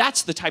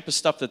 That's the type of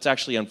stuff that's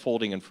actually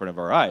unfolding in front of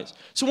our eyes.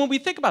 So when we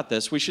think about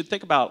this, we should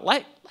think about,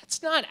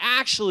 let's not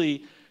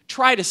actually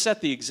try to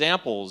set the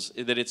examples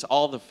that it's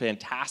all the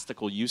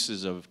fantastical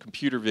uses of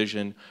computer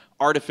vision,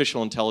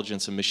 artificial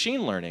intelligence, and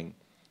machine learning.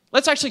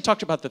 Let's actually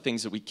talk about the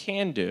things that we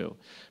can do.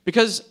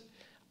 Because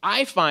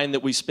I find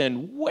that we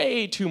spend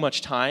way too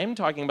much time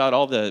talking about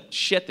all the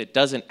shit that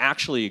doesn't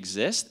actually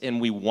exist, and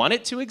we want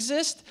it to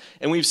exist,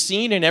 and we've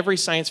seen in every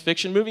science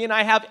fiction movie, and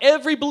I have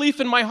every belief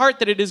in my heart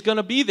that it is going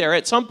to be there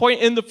at some point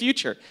in the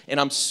future, and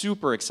I'm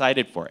super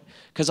excited for it,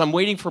 because I'm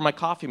waiting for my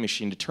coffee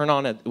machine to turn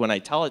on when I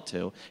tell it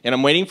to, and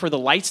I'm waiting for the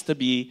lights to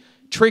be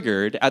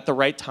triggered at the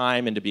right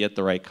time and to be at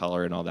the right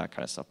color and all that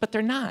kind of stuff, but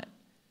they're not,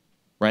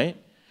 right?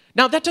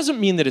 Now, that doesn't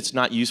mean that it's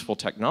not useful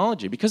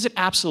technology, because it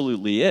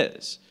absolutely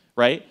is,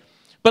 right?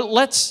 But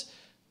let's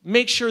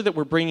make sure that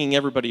we're bringing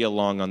everybody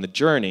along on the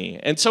journey.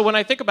 And so when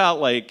I think about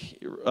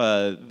like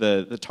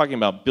talking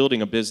about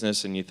building a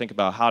business, and you think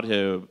about how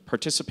to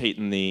participate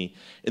in the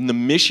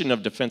mission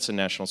of defense and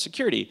national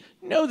security,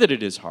 know that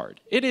it is hard.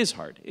 It is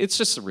hard. It's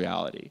just the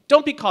reality.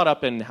 Don't be caught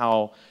up in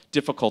how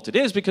difficult it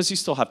is, because you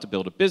still have to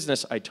build a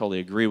business. I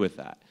totally agree with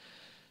that.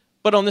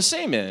 But on the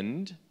same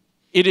end,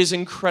 it is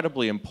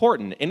incredibly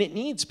important, and it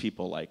needs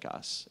people like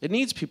us. It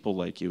needs people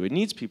like you. It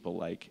needs people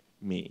like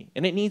me.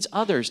 And it needs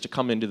others to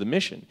come into the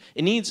mission.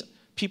 It needs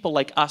people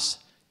like us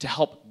to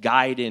help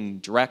guide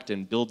and direct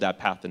and build that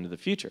path into the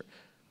future.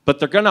 But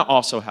they're going to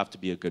also have to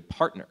be a good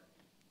partner.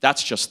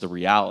 That's just the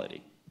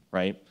reality,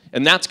 right?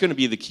 And that's going to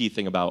be the key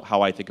thing about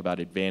how I think about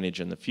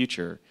advantage in the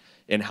future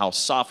and how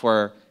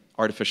software,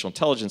 artificial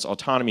intelligence,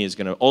 autonomy is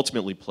going to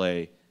ultimately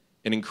play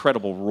an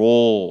incredible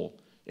role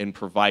in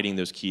providing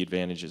those key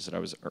advantages that I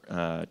was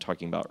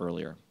talking about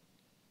earlier.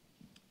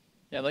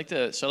 Yeah, I'd like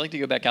to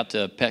go back out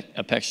to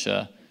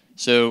Apeksha.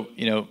 So,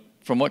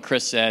 from what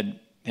Chris said,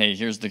 hey,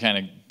 here's the kind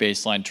of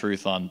baseline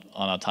truth on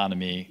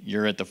autonomy.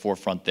 You're at the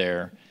forefront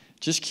there.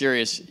 Just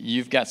curious,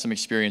 you've got some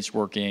experience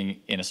working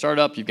in a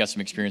startup. You've got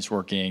some experience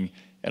working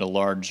at a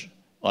large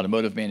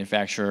automotive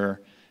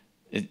manufacturer.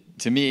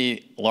 To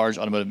me, large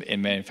automotive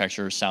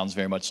manufacturer sounds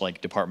very much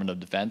like Department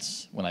of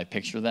Defense when I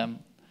picture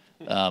them.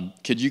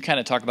 Could you kind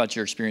of talk about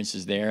your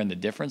experiences there and the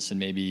difference and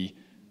maybe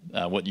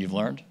what you've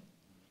learned?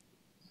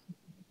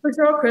 For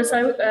sure, Chris.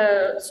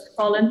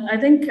 Colin, I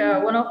think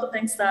one of the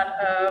things that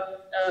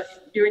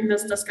during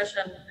this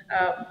discussion,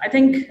 I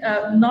think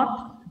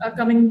not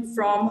coming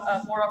from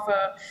more of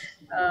a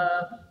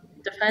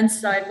defense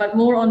side, but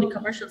more on the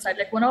commercial side.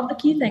 Like one of the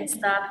key things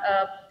that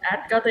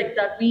at Gatik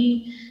that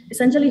we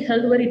essentially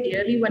held very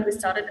dearly when we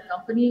started the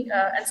company,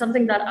 and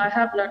something that I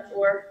have learned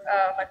over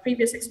my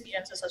previous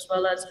experiences as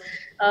well as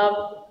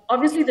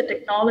obviously the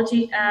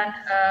technology and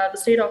the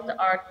state of the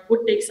art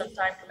would take some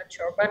time to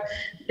mature, but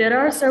there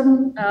are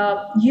some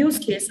use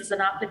cases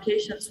and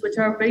applications which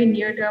are very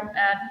near term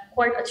and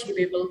quite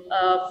achievable,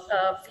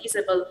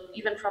 feasible,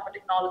 even from a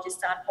technology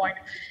standpoint.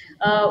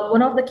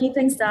 One of the key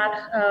things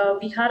that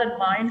we had in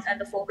mind and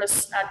the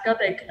focus at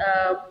Gatik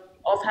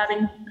of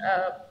having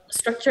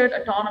structured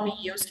autonomy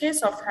use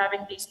case, of having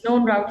these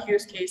known route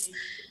use case,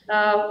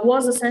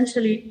 was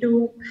essentially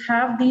to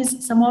have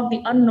some of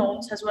the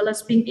unknowns as well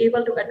as being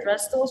able to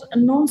address those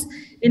unknowns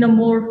in a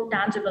more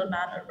tangible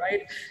manner,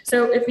 right?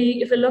 So if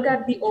we look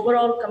at the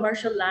overall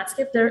commercial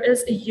landscape, there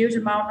is a huge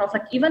amount of,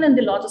 like, even in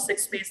the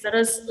logistics space, there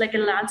is like a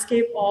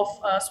landscape of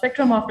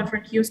spectrum of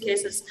different use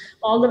cases,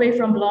 all the way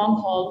from long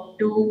haul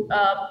to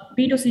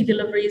B2C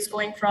deliveries,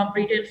 going from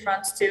retail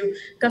fronts to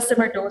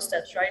customer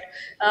doorsteps, right?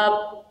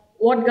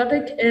 What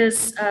Gatik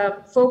is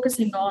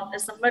focusing on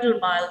is the middle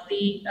mile,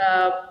 the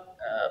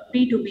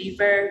B2B,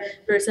 where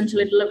we're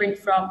essentially delivering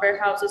from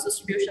warehouses,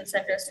 distribution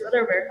centers to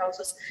other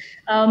warehouses.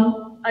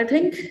 I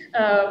think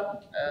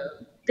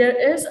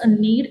there is a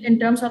need in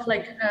terms of,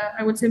 like,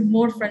 I would say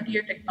more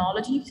frontier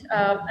technology.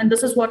 And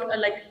this is what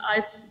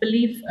I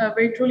believe,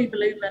 very truly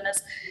believe in,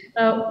 is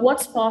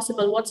what's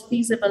possible, what's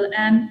feasible,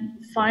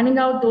 and finding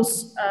out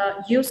those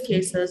use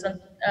cases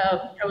and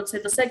I would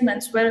say the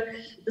segments where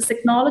this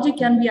technology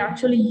can be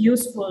actually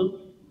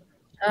useful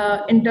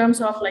in terms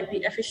of like the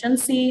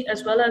efficiency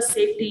as well as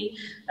safety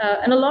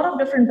and a lot of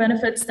different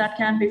benefits that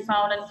can be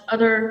found in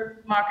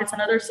other markets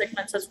and other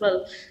segments as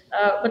well.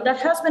 But that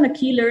has been a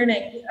key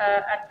learning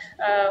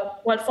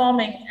while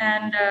forming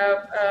and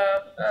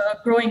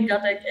growing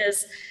Gatik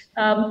is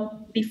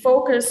the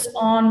focus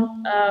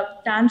on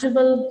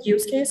tangible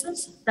use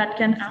cases that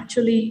can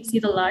actually see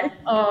the light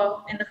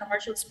in the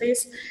commercial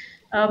space.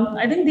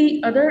 I think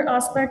the other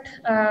aspect,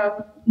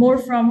 more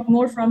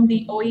from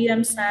the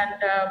OEMs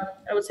and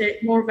I would say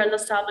more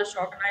well-established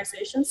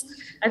organizations,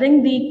 I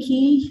think the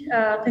key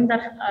thing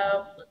that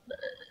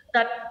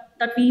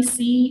we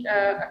see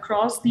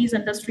across these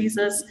industries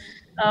is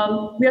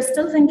we are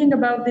still thinking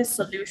about these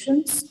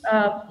solutions.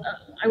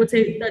 I would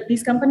say that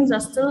these companies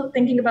are still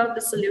thinking about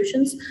the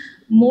solutions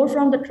more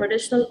from the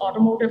traditional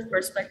automotive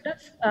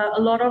perspective. A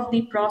lot of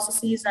the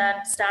processes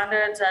and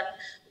standards and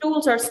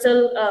tools are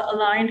still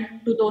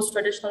aligned to those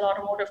traditional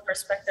automotive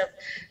perspective.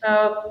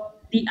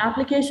 The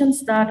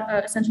applications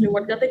that essentially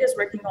what Gatik is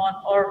working on,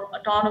 or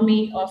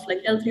autonomy of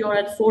like L3 or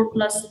L4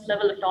 plus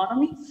level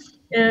autonomy,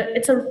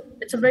 it's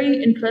a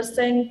very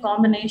interesting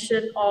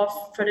combination of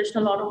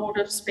traditional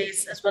automotive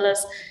space as well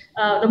as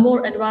the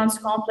more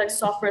advanced complex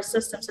software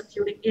systems,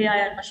 including AI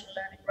and machine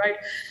learning, right?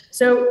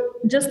 So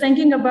just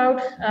thinking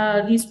about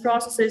these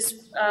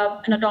processes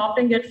and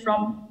adopting it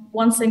from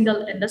one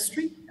single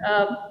industry,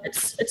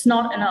 it's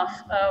not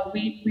enough.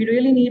 We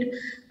really need,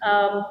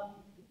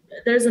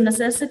 there's a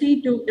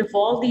necessity to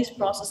evolve these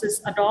processes,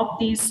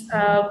 adopt these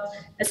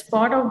as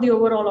part of the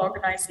overall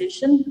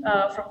organization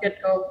from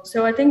get-go.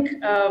 So I think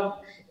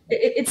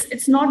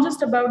it's not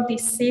just about the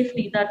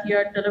safety that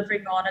you're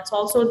delivering on, it's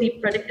also the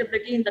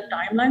predictability in the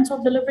timelines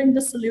of delivering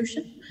the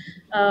solution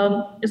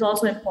is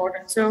also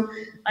important. So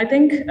I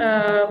think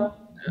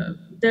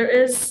there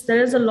is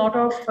a lot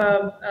of,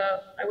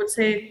 I would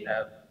say,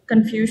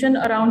 confusion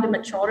around the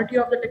maturity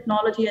of the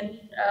technology and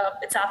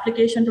its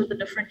application to the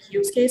different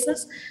use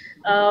cases,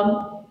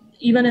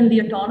 even in the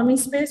autonomy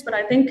space. But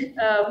I think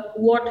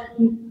what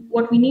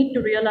what we need to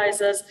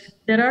realize is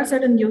there are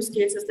certain use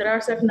cases, there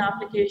are certain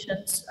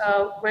applications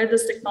where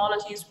this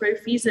technology is very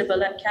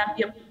feasible and can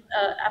be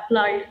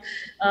applied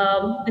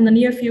in the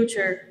near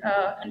future,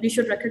 and we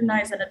should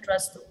recognize and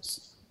address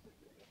those.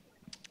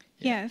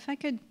 Yeah, if I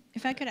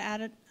could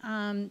add it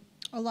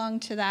along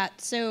to that.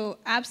 So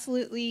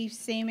absolutely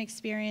same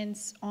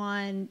experience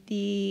on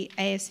the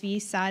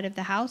ASV side of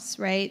the house,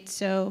 right?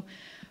 So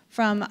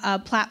from a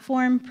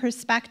platform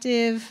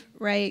perspective,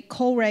 right,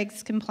 coal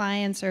regs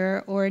compliance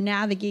or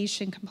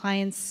navigation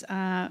compliance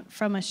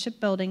from a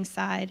shipbuilding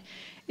side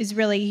is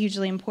really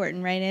hugely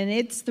important, right? And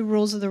it's the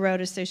rules of the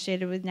road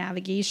associated with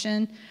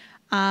navigation.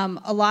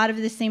 A lot of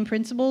the same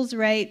principles,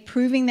 right?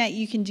 Proving that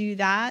you can do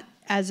that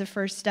as a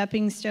first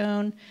stepping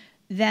stone.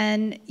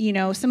 Then, you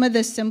know, some of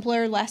the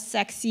simpler, less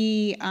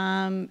sexy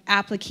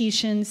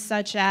applications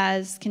such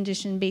as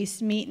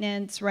condition-based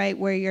maintenance, right,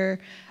 where you're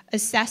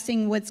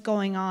assessing what's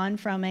going on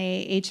from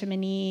a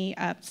HM&E,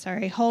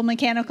 whole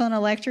mechanical and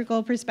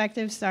electrical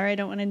perspective. Sorry, I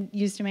don't want to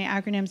use too many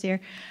acronyms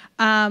here.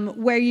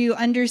 Where you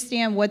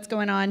understand what's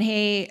going on.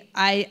 Hey,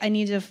 I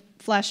need to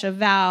flush a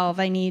valve.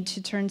 I need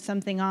to turn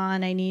something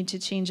on. I need to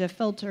change a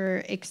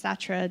filter,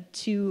 etc.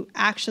 To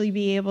actually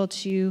be able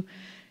to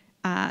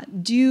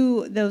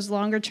do those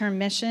longer-term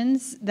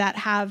missions that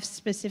have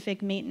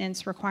specific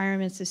maintenance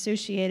requirements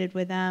associated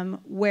with them,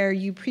 where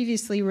you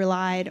previously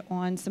relied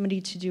on somebody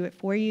to do it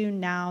for you.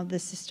 Now the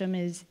system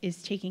is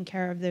taking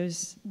care of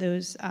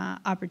those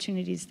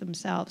opportunities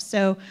themselves.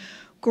 So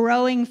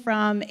growing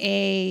from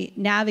a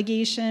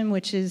navigation,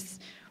 which is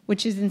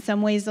in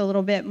some ways a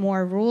little bit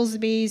more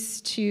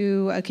rules-based,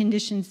 to a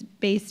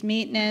conditions-based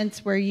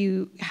maintenance, where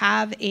you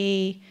have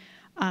a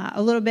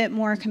little bit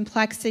more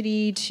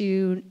complexity,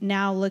 to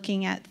now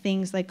looking at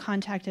things like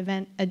contact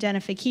event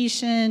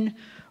identification,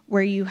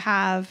 where you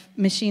have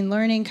machine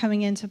learning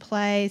coming into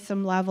play,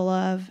 some level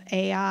of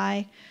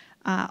AI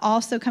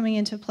also coming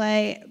into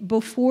play,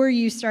 before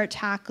you start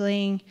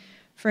tackling,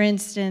 for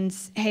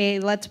instance, hey,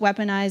 let's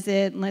weaponize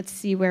it and let's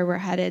see where we're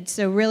headed.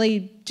 So really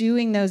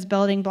doing those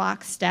building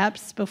block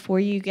steps before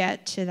you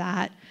get to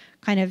that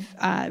kind of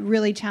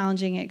really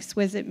challenging,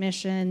 exquisite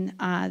mission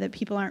that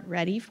people aren't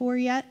ready for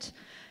yet.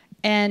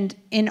 And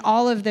in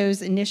all of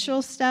those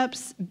initial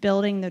steps,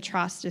 building the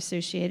trust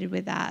associated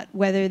with that,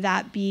 whether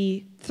that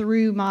be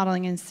through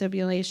modeling and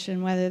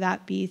simulation, whether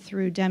that be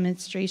through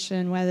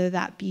demonstration, whether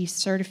that be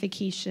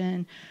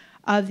certification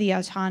of the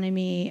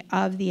autonomy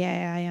of the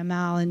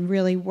AI/ML, and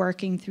really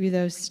working through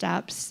those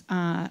steps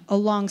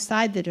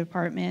alongside the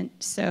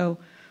department. So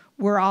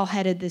we're all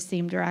headed the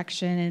same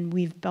direction, and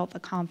we've built the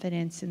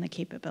confidence in the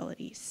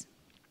capabilities.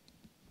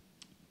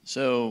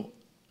 So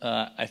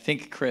I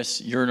think,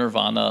 Chris, your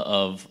nirvana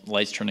of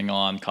lights turning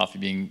on, coffee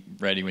being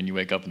ready when you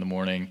wake up in the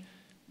morning,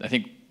 I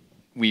think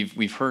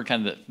we've heard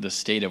kind of the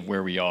state of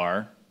where we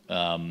are.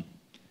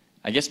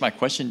 I guess my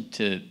question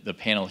to the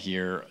panel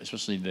here,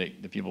 especially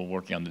the people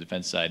working on the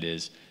defense side,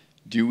 is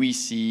do we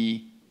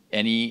see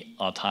any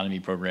autonomy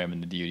program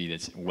in the DoD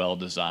that's well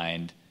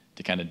designed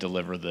to kind of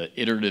deliver the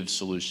iterative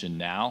solution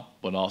now,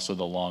 but also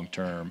the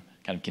long-term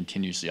kind of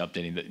continuously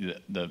updating?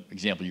 The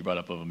example you brought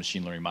up of a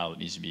machine learning model that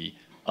needs to be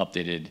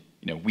updated,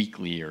 you know,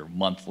 weekly or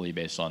monthly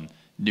based on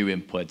new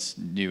inputs,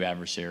 new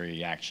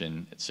adversary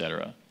action, et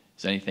cetera.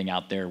 Is anything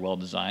out there well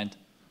designed?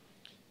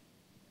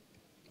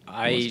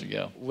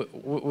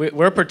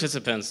 We're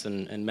participants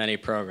in many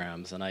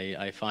programs, and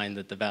I find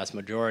that the vast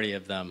majority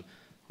of them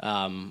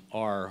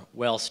are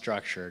well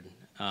structured.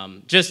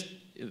 Just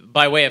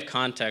by way of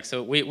context,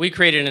 so we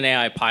created an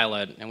AI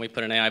pilot, and we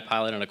put an AI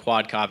pilot in a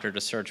quadcopter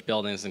to search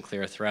buildings and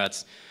clear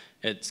threats.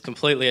 It's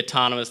completely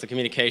autonomous. The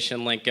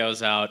communication link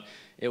goes out.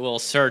 It will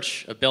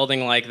search a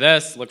building like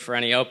this, look for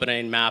any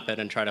opening, map it,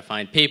 and try to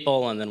find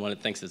people, and then when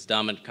it thinks it's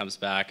done, it comes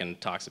back and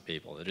talks to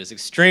people. It is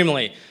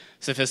extremely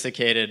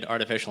sophisticated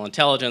artificial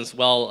intelligence,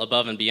 well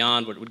above and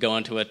beyond what would go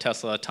into a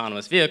Tesla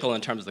autonomous vehicle in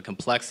terms of the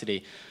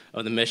complexity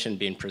of the mission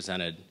being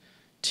presented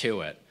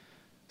to it.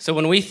 So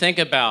when we think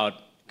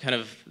about kind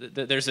of,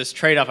 there's this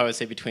trade-off, I would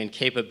say, between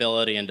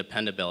capability and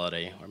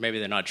dependability, or maybe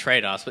they're not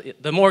trade-offs,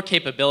 but the more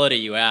capability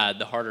you add,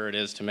 the harder it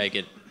is to make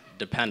it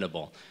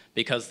dependable,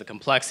 because the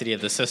complexity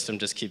of the system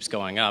just keeps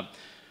going up.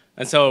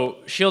 And so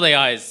Shield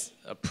AI's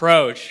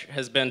approach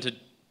has been to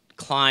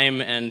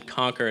climb and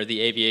conquer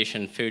the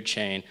aviation food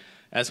chain,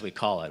 as we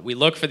call it. We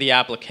look for the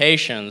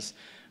applications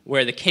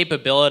where the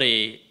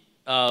capability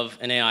of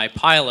an AI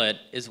pilot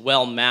is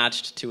well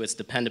matched to its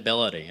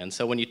dependability. And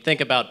so when you think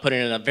about putting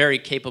in a very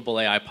capable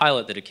AI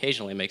pilot that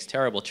occasionally makes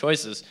terrible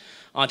choices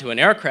onto an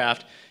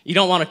aircraft, you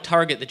don't want to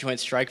target the Joint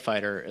Strike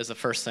Fighter as the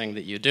first thing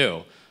that you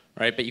do.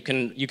 Right? But you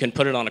can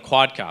put it on a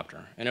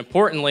quadcopter. And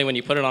importantly, when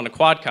you put it on a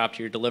quadcopter,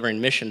 you're delivering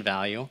mission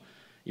value.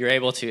 You're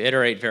able to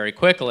iterate very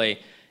quickly.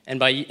 And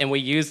we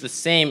use the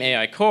same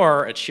AI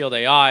core at Shield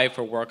AI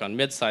for work on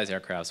mid-size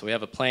aircraft. So we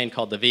have a plane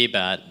called the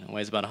VBAT. It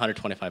weighs about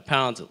 125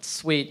 pounds. It's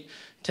sweet.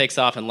 Takes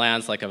off and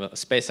lands like a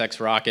SpaceX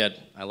rocket.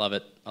 I love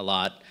it a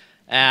lot.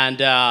 And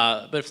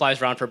but it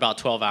flies around for about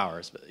 12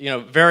 hours. You know,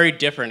 very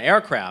different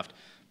aircraft,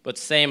 but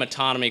same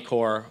autonomy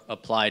core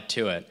applied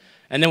to it.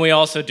 And then we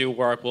also do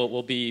work.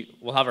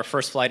 We'll have our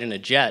first flight in a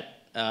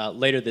jet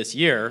later this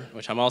year,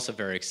 which I'm also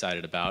very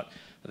excited about.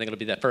 I think it'll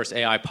be the first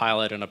AI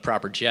pilot in a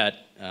proper jet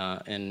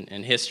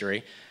in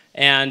history.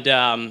 And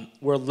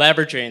we're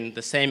leveraging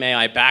the same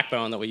AI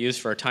backbone that we use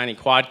for a tiny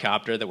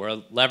quadcopter that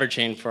we're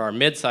leveraging for our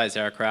mid-size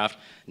aircraft,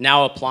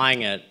 now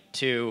applying it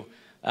to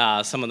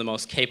some of the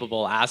most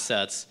capable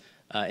assets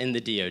in the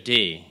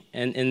DoD.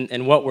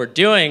 And what we're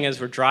doing is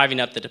we're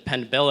driving up the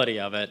dependability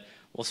of it.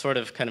 We're sort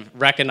of kind of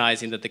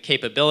recognizing that the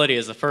capability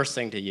is the first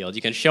thing to yield.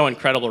 You can show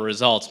incredible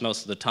results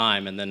most of the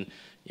time and then,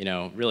 you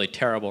know, really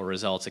terrible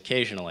results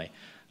occasionally.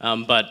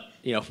 But,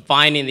 you know,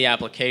 finding the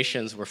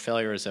applications where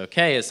failure is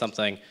okay is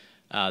something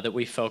that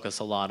we focus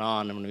a lot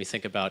on, and when we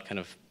think about kind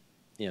of,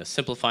 you know,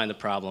 simplifying the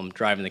problem,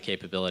 driving the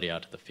capability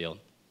out to the field.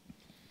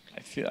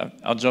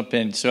 I'll jump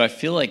in. So I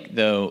feel like,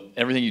 though,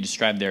 everything you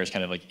described there is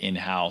kind of like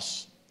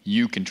in-house.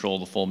 You control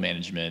the full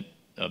management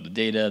of the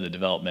data, the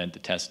development, the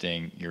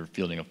testing. You're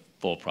fielding a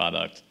full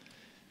product.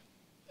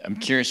 I'm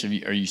curious,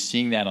 are you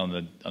seeing that on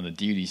the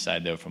DoD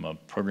side, though, from a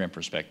program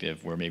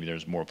perspective, where maybe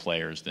there's more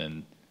players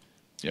than,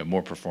 you know,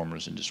 more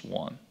performers than just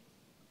one?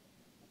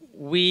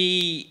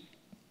 We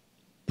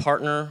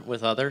partner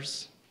with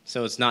others,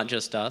 so it's not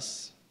just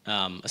us.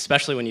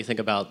 Especially when you think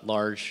about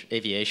large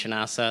aviation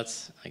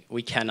assets, like,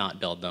 we cannot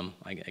build them.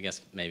 I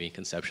guess maybe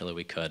conceptually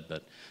we could,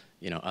 but,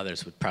 you know,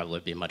 others would probably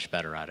be much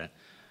better at it.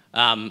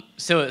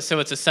 So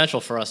it's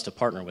essential for us to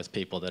partner with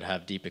people that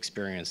have deep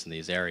experience in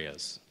these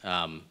areas.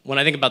 When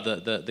I think about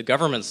the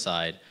government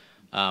side,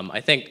 I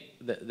think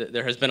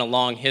there has been a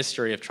long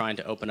history of trying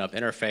to open up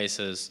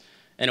interfaces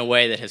in a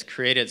way that has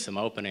created some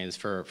openings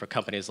for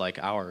companies like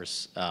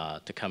ours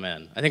to come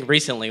in. I think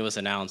recently it was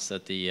announced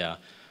that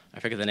I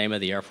forget the name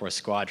of the Air Force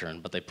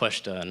squadron, but they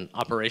pushed an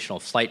operational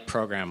flight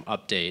program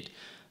update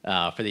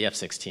for the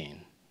F-16.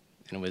 And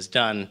it was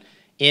done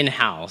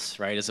in-house,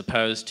 right, as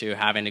opposed to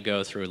having to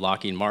go through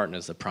Lockheed Martin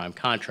as the prime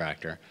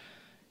contractor.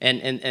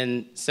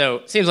 And so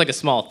it seems like a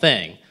small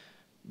thing,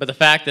 but the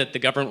fact that the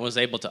government was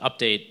able to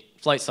update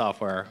flight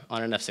software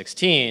on an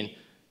F-16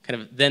 kind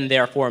of then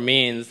therefore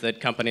means that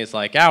companies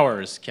like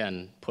ours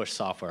can push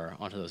software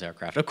onto those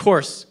aircraft, of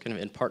course, kind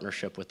of in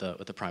partnership with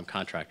the prime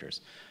contractors.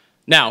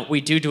 Now, we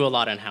do a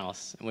lot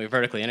in-house, and we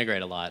vertically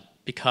integrate a lot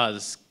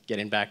because,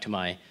 getting back to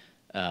my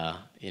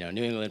you know,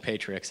 New England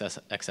Patriots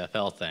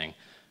XFL thing,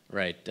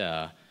 right?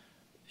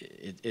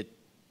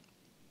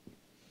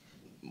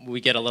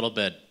 We get a little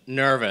bit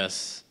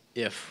nervous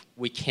if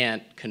we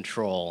can't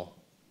control,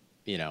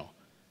 you know,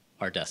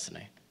 our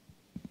destiny.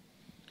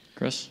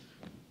 Chris?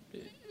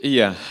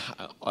 Yeah,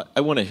 I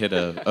want to hit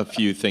a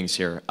few things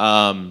here.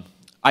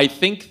 I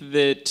think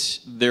that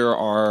there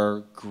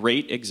are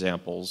great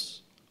examples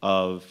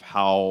of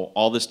how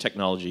all this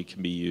technology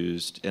can be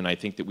used, and I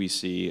think that we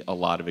see a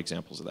lot of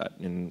examples of that.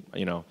 And,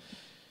 you know,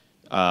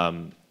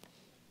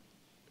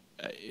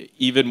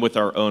 even with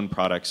our own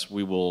products,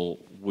 we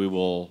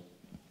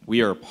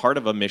are part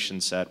of a mission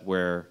set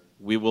where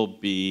we will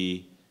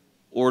be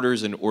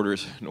orders and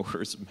orders and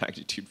orders of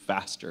magnitude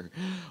faster,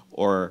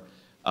 or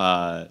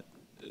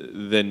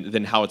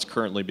than how it's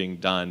currently being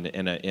done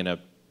in a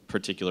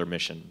particular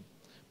mission.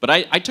 But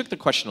I took the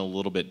question a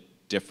little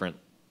bit different,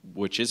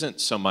 which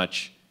isn't so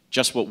much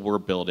just what we're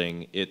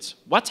building, it's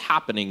what's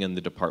happening in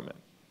the department.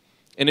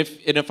 And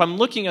if I'm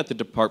looking at the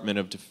Department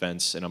of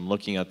Defense and I'm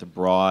looking at the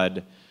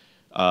broad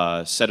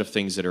set of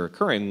things that are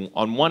occurring,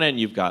 on one end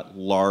you've got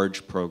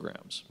large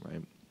programs,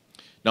 right?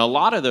 Now a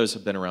lot of those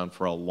have been around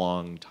for a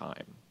long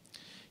time.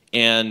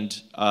 And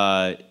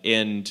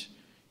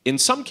in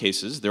some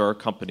cases, there are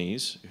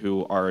companies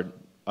who are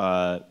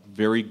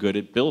very good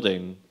at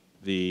building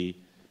the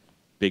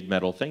big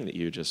metal thing that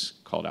you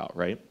just called out,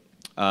 right?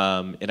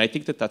 And I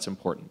think that that's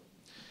important.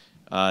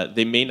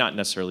 They may not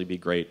necessarily be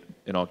great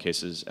in all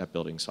cases at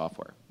building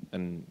software,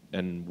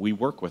 and we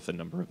work with a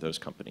number of those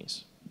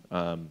companies.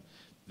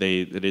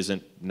 It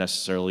isn't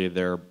necessarily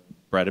their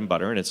bread and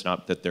butter, and it's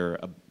not that they're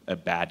a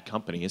bad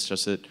company. It's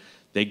just that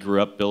they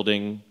grew up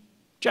building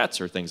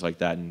jets or things like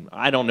that, and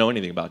I don't know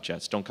anything about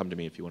jets. Don't come to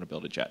me if you want to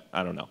build a jet.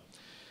 I don't know.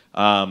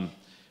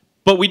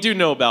 But we do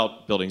know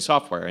about building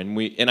software,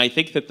 and I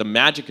think that the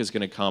magic is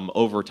going to come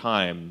over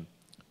time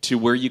to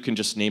where you can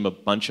just name a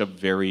bunch of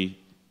very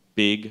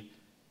big,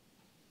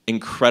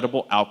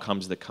 incredible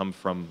outcomes that come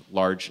from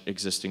large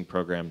existing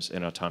programs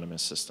in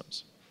autonomous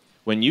systems.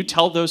 When you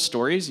tell those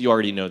stories, you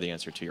already know the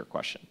answer to your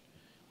question.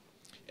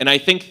 And I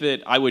think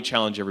that I would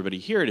challenge everybody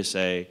here to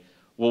say,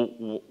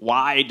 well,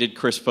 why did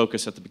Chris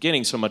focus at the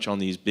beginning so much on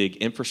these big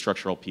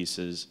infrastructural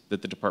pieces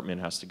that the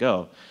department has to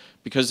go?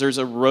 Because there's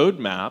a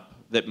roadmap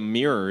that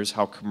mirrors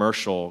how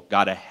commercial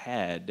got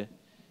ahead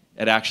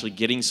at actually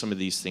getting some of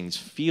these things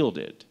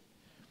fielded.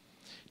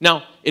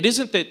 Now, it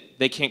isn't that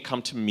they can't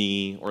come to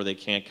me or they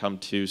can't come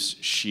to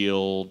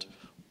SHIELD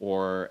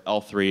or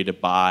L3 to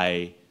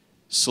buy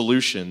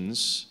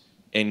solutions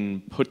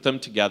and put them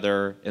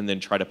together and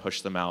then try to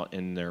push them out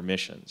in their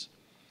missions.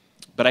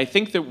 But I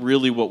think that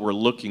really what we're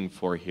looking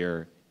for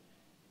here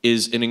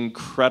is an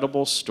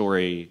incredible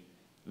story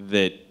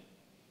that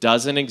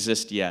doesn't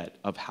exist yet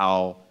of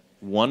how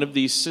one of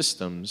these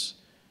systems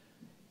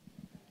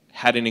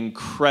had an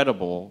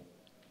incredible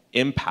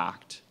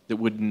impact that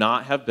would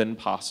not have been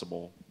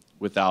possible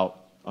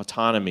without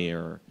autonomy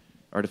or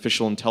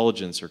artificial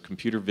intelligence or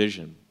computer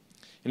vision.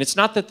 And it's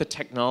not that the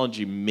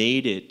technology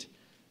made it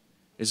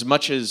as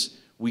much as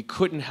we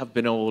couldn't have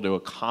been able to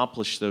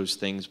accomplish those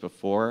things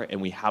before, and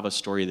we have a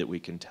story that we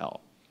can tell.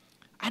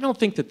 I don't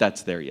think that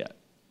that's there yet.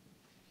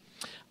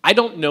 I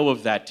don't know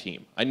of that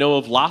team. I know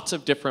of lots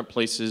of different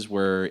places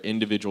where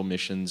individual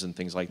missions and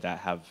things like that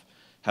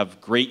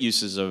have great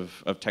uses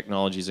of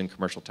technologies and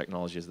commercial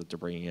technologies that they're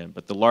bringing in.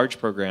 But the large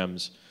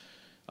programs,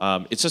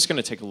 it's just going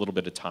to take a little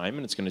bit of time,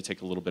 and it's going to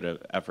take a little bit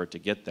of effort to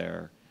get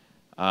there.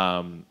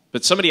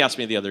 But somebody asked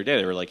me the other day,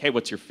 they were like, hey,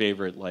 what's your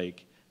favorite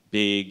like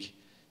big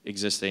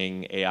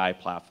existing AI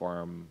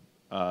platform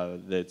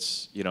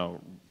that's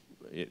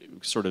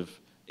sort of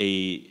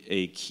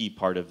a key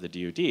part of the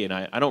DoD? And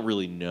I don't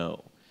really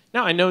know.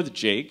 Now, I know the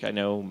Jake, I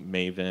know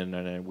Maven,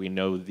 and we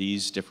know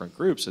these different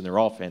groups, and they're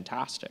all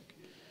fantastic.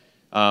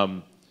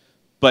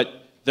 But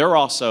they're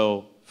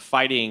also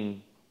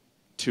fighting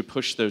to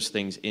push those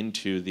things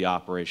into the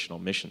operational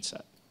mission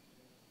set.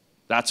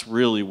 That's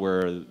really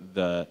where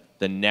the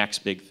next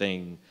big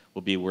thing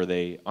will be, where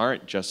they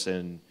aren't just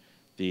in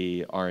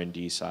the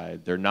R&D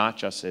side. They're not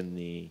just in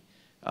the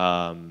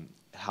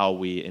how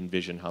we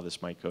envision how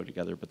this might go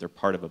together, but they're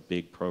part of a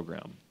big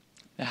program.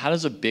 Now, how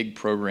does a big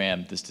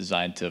program that's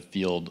designed to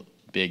field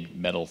big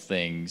metal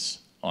things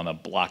on a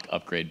block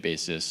upgrade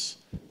basis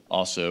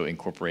also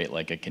incorporate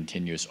like a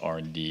continuous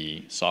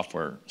R&D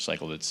software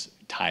cycle that's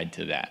tied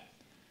to that?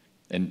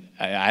 And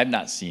I have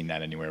not seen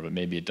that anywhere, but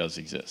maybe it does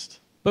exist.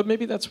 But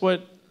maybe that's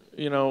what,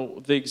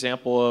 the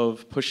example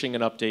of pushing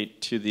an update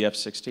to the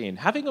F-16.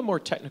 Having a more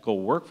technical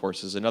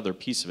workforce is another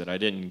piece of it. I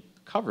didn't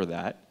cover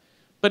that.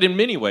 But in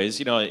many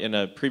ways, in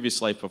a previous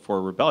life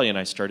before Rebellion,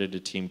 I started a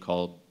team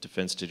called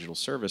Defense Digital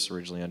Service,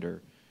 originally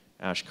under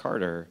Ash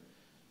Carter.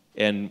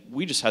 And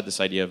we just had this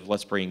idea of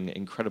let's bring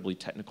incredibly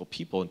technical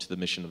people into the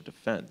mission of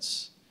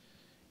defense.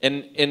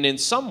 And in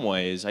some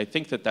ways, I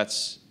think that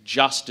that's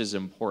just as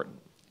important.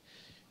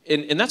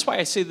 And that's why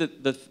I say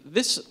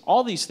that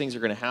all these things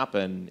are going to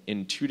happen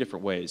in two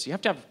different ways. You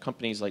have to have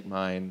companies like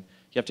mine.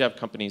 You have to have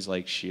companies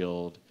like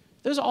SHIELD.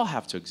 Those all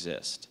have to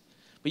exist.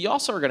 But you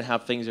also are going to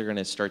have things that are going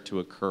to start to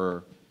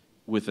occur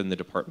within the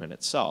department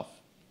itself.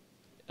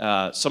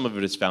 Some of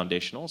it is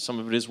foundational. Some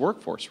of it is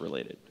workforce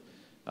related.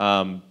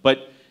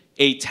 But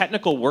a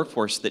technical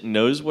workforce that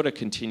knows what a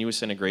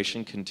continuous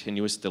integration,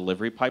 continuous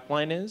delivery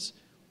pipeline is,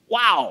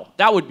 wow,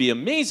 that would be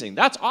amazing.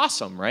 That's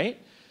awesome,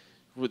 right?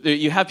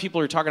 You have people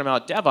who are talking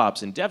about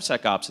DevOps and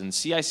DevSecOps and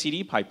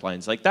CI/CD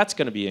pipelines. Like, that's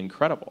going to be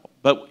incredible.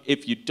 But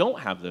if you don't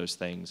have those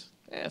things,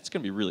 it's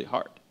going to be really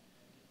hard.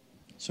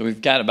 So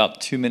we've got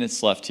about 2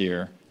 minutes left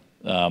here.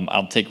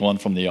 I'll take one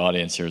from the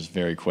audience here. It's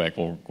very quick.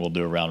 We'll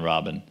do a round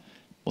robin.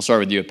 We'll start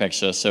with you,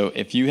 Apeksha. So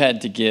if you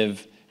had to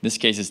give, in this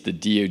case it's the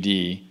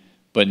DoD,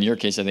 but in your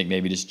case I think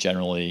maybe just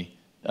generally,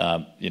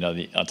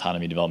 the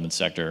autonomy development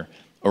sector,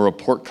 a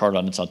report card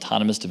on its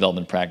autonomous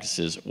development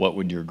practices, what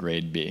would your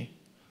grade be?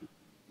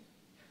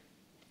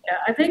 Yeah,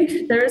 I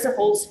think there is a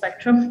whole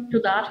spectrum to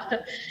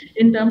that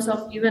in terms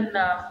of even in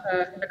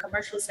the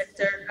commercial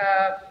sector.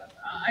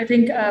 I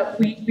think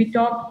we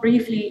talked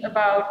briefly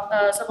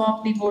about some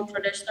of the more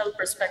traditional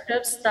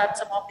perspectives that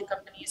some of the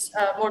companies,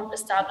 more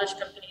established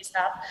companies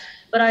have.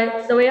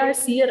 But the way I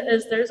see it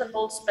is there is a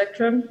whole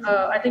spectrum.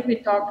 I think we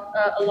talked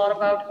a lot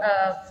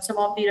about some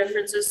of the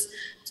references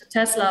to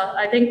Tesla.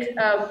 I think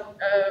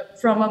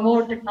from a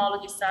more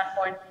technology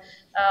standpoint,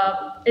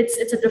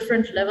 it's a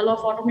different level of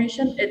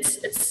automation.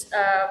 It's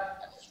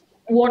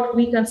what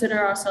we consider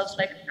ourselves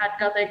like at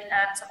Gatik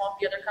and some of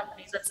the other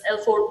companies. It's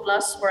L4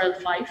 plus or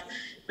L5,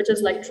 which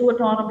is like true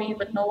autonomy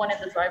with no one in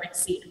the driving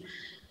seat.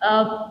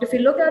 If you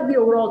look at the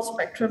overall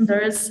spectrum, there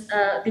is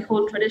the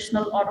whole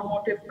traditional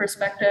automotive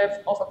perspective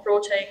of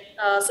approaching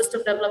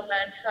system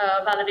development,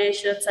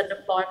 validations, and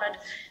deployment.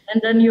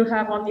 And then you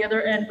have on the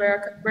other end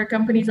where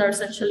companies are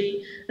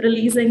essentially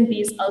releasing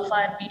these alpha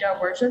and beta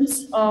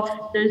versions of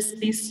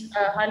these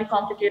highly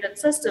complicated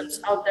systems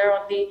out there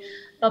on the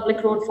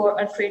public road for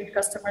untrained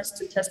customers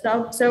to test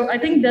out. So I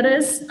think there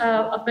is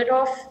a bit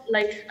of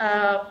like,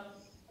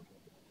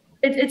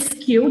 it's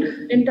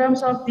skewed in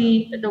terms of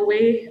the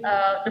way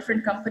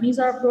different companies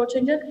are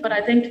approaching it, but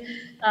I think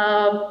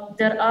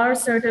there are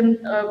certain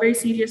very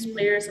serious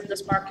players in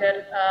this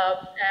market,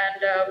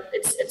 and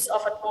it's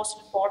of utmost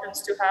importance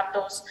to have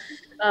those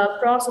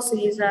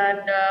processes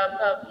and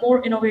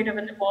more innovative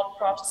and evolved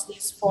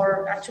processes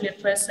for actually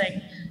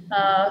addressing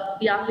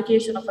the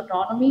application of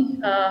autonomy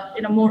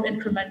in a more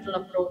incremental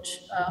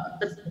approach.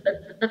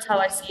 That's how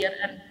I see it.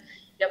 And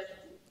yep.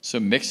 So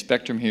mixed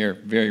spectrum here,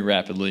 very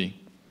rapidly.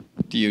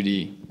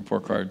 DoD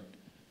report card.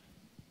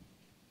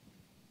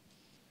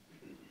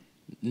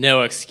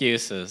 No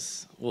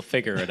excuses. We'll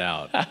figure it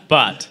out.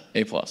 But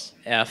A plus.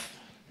 F.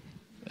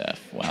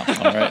 F. Wow.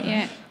 All right.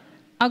 Yeah,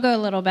 I'll go a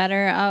little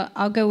better.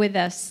 I'll go with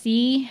a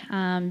C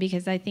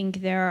because I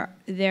think there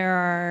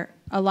are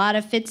a lot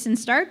of fits and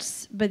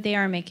starts, but they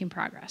are making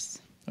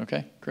progress.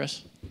 Okay,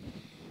 Chris.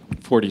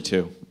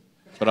 42.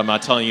 but I'm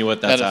not telling you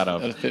what that's out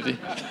of. Out of 50.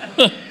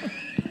 All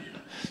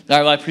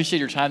right, well, I appreciate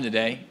your time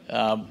today.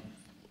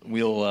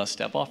 We'll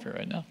step off here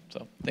right now.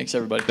 So thanks,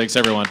 everybody. Thanks,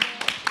 everyone.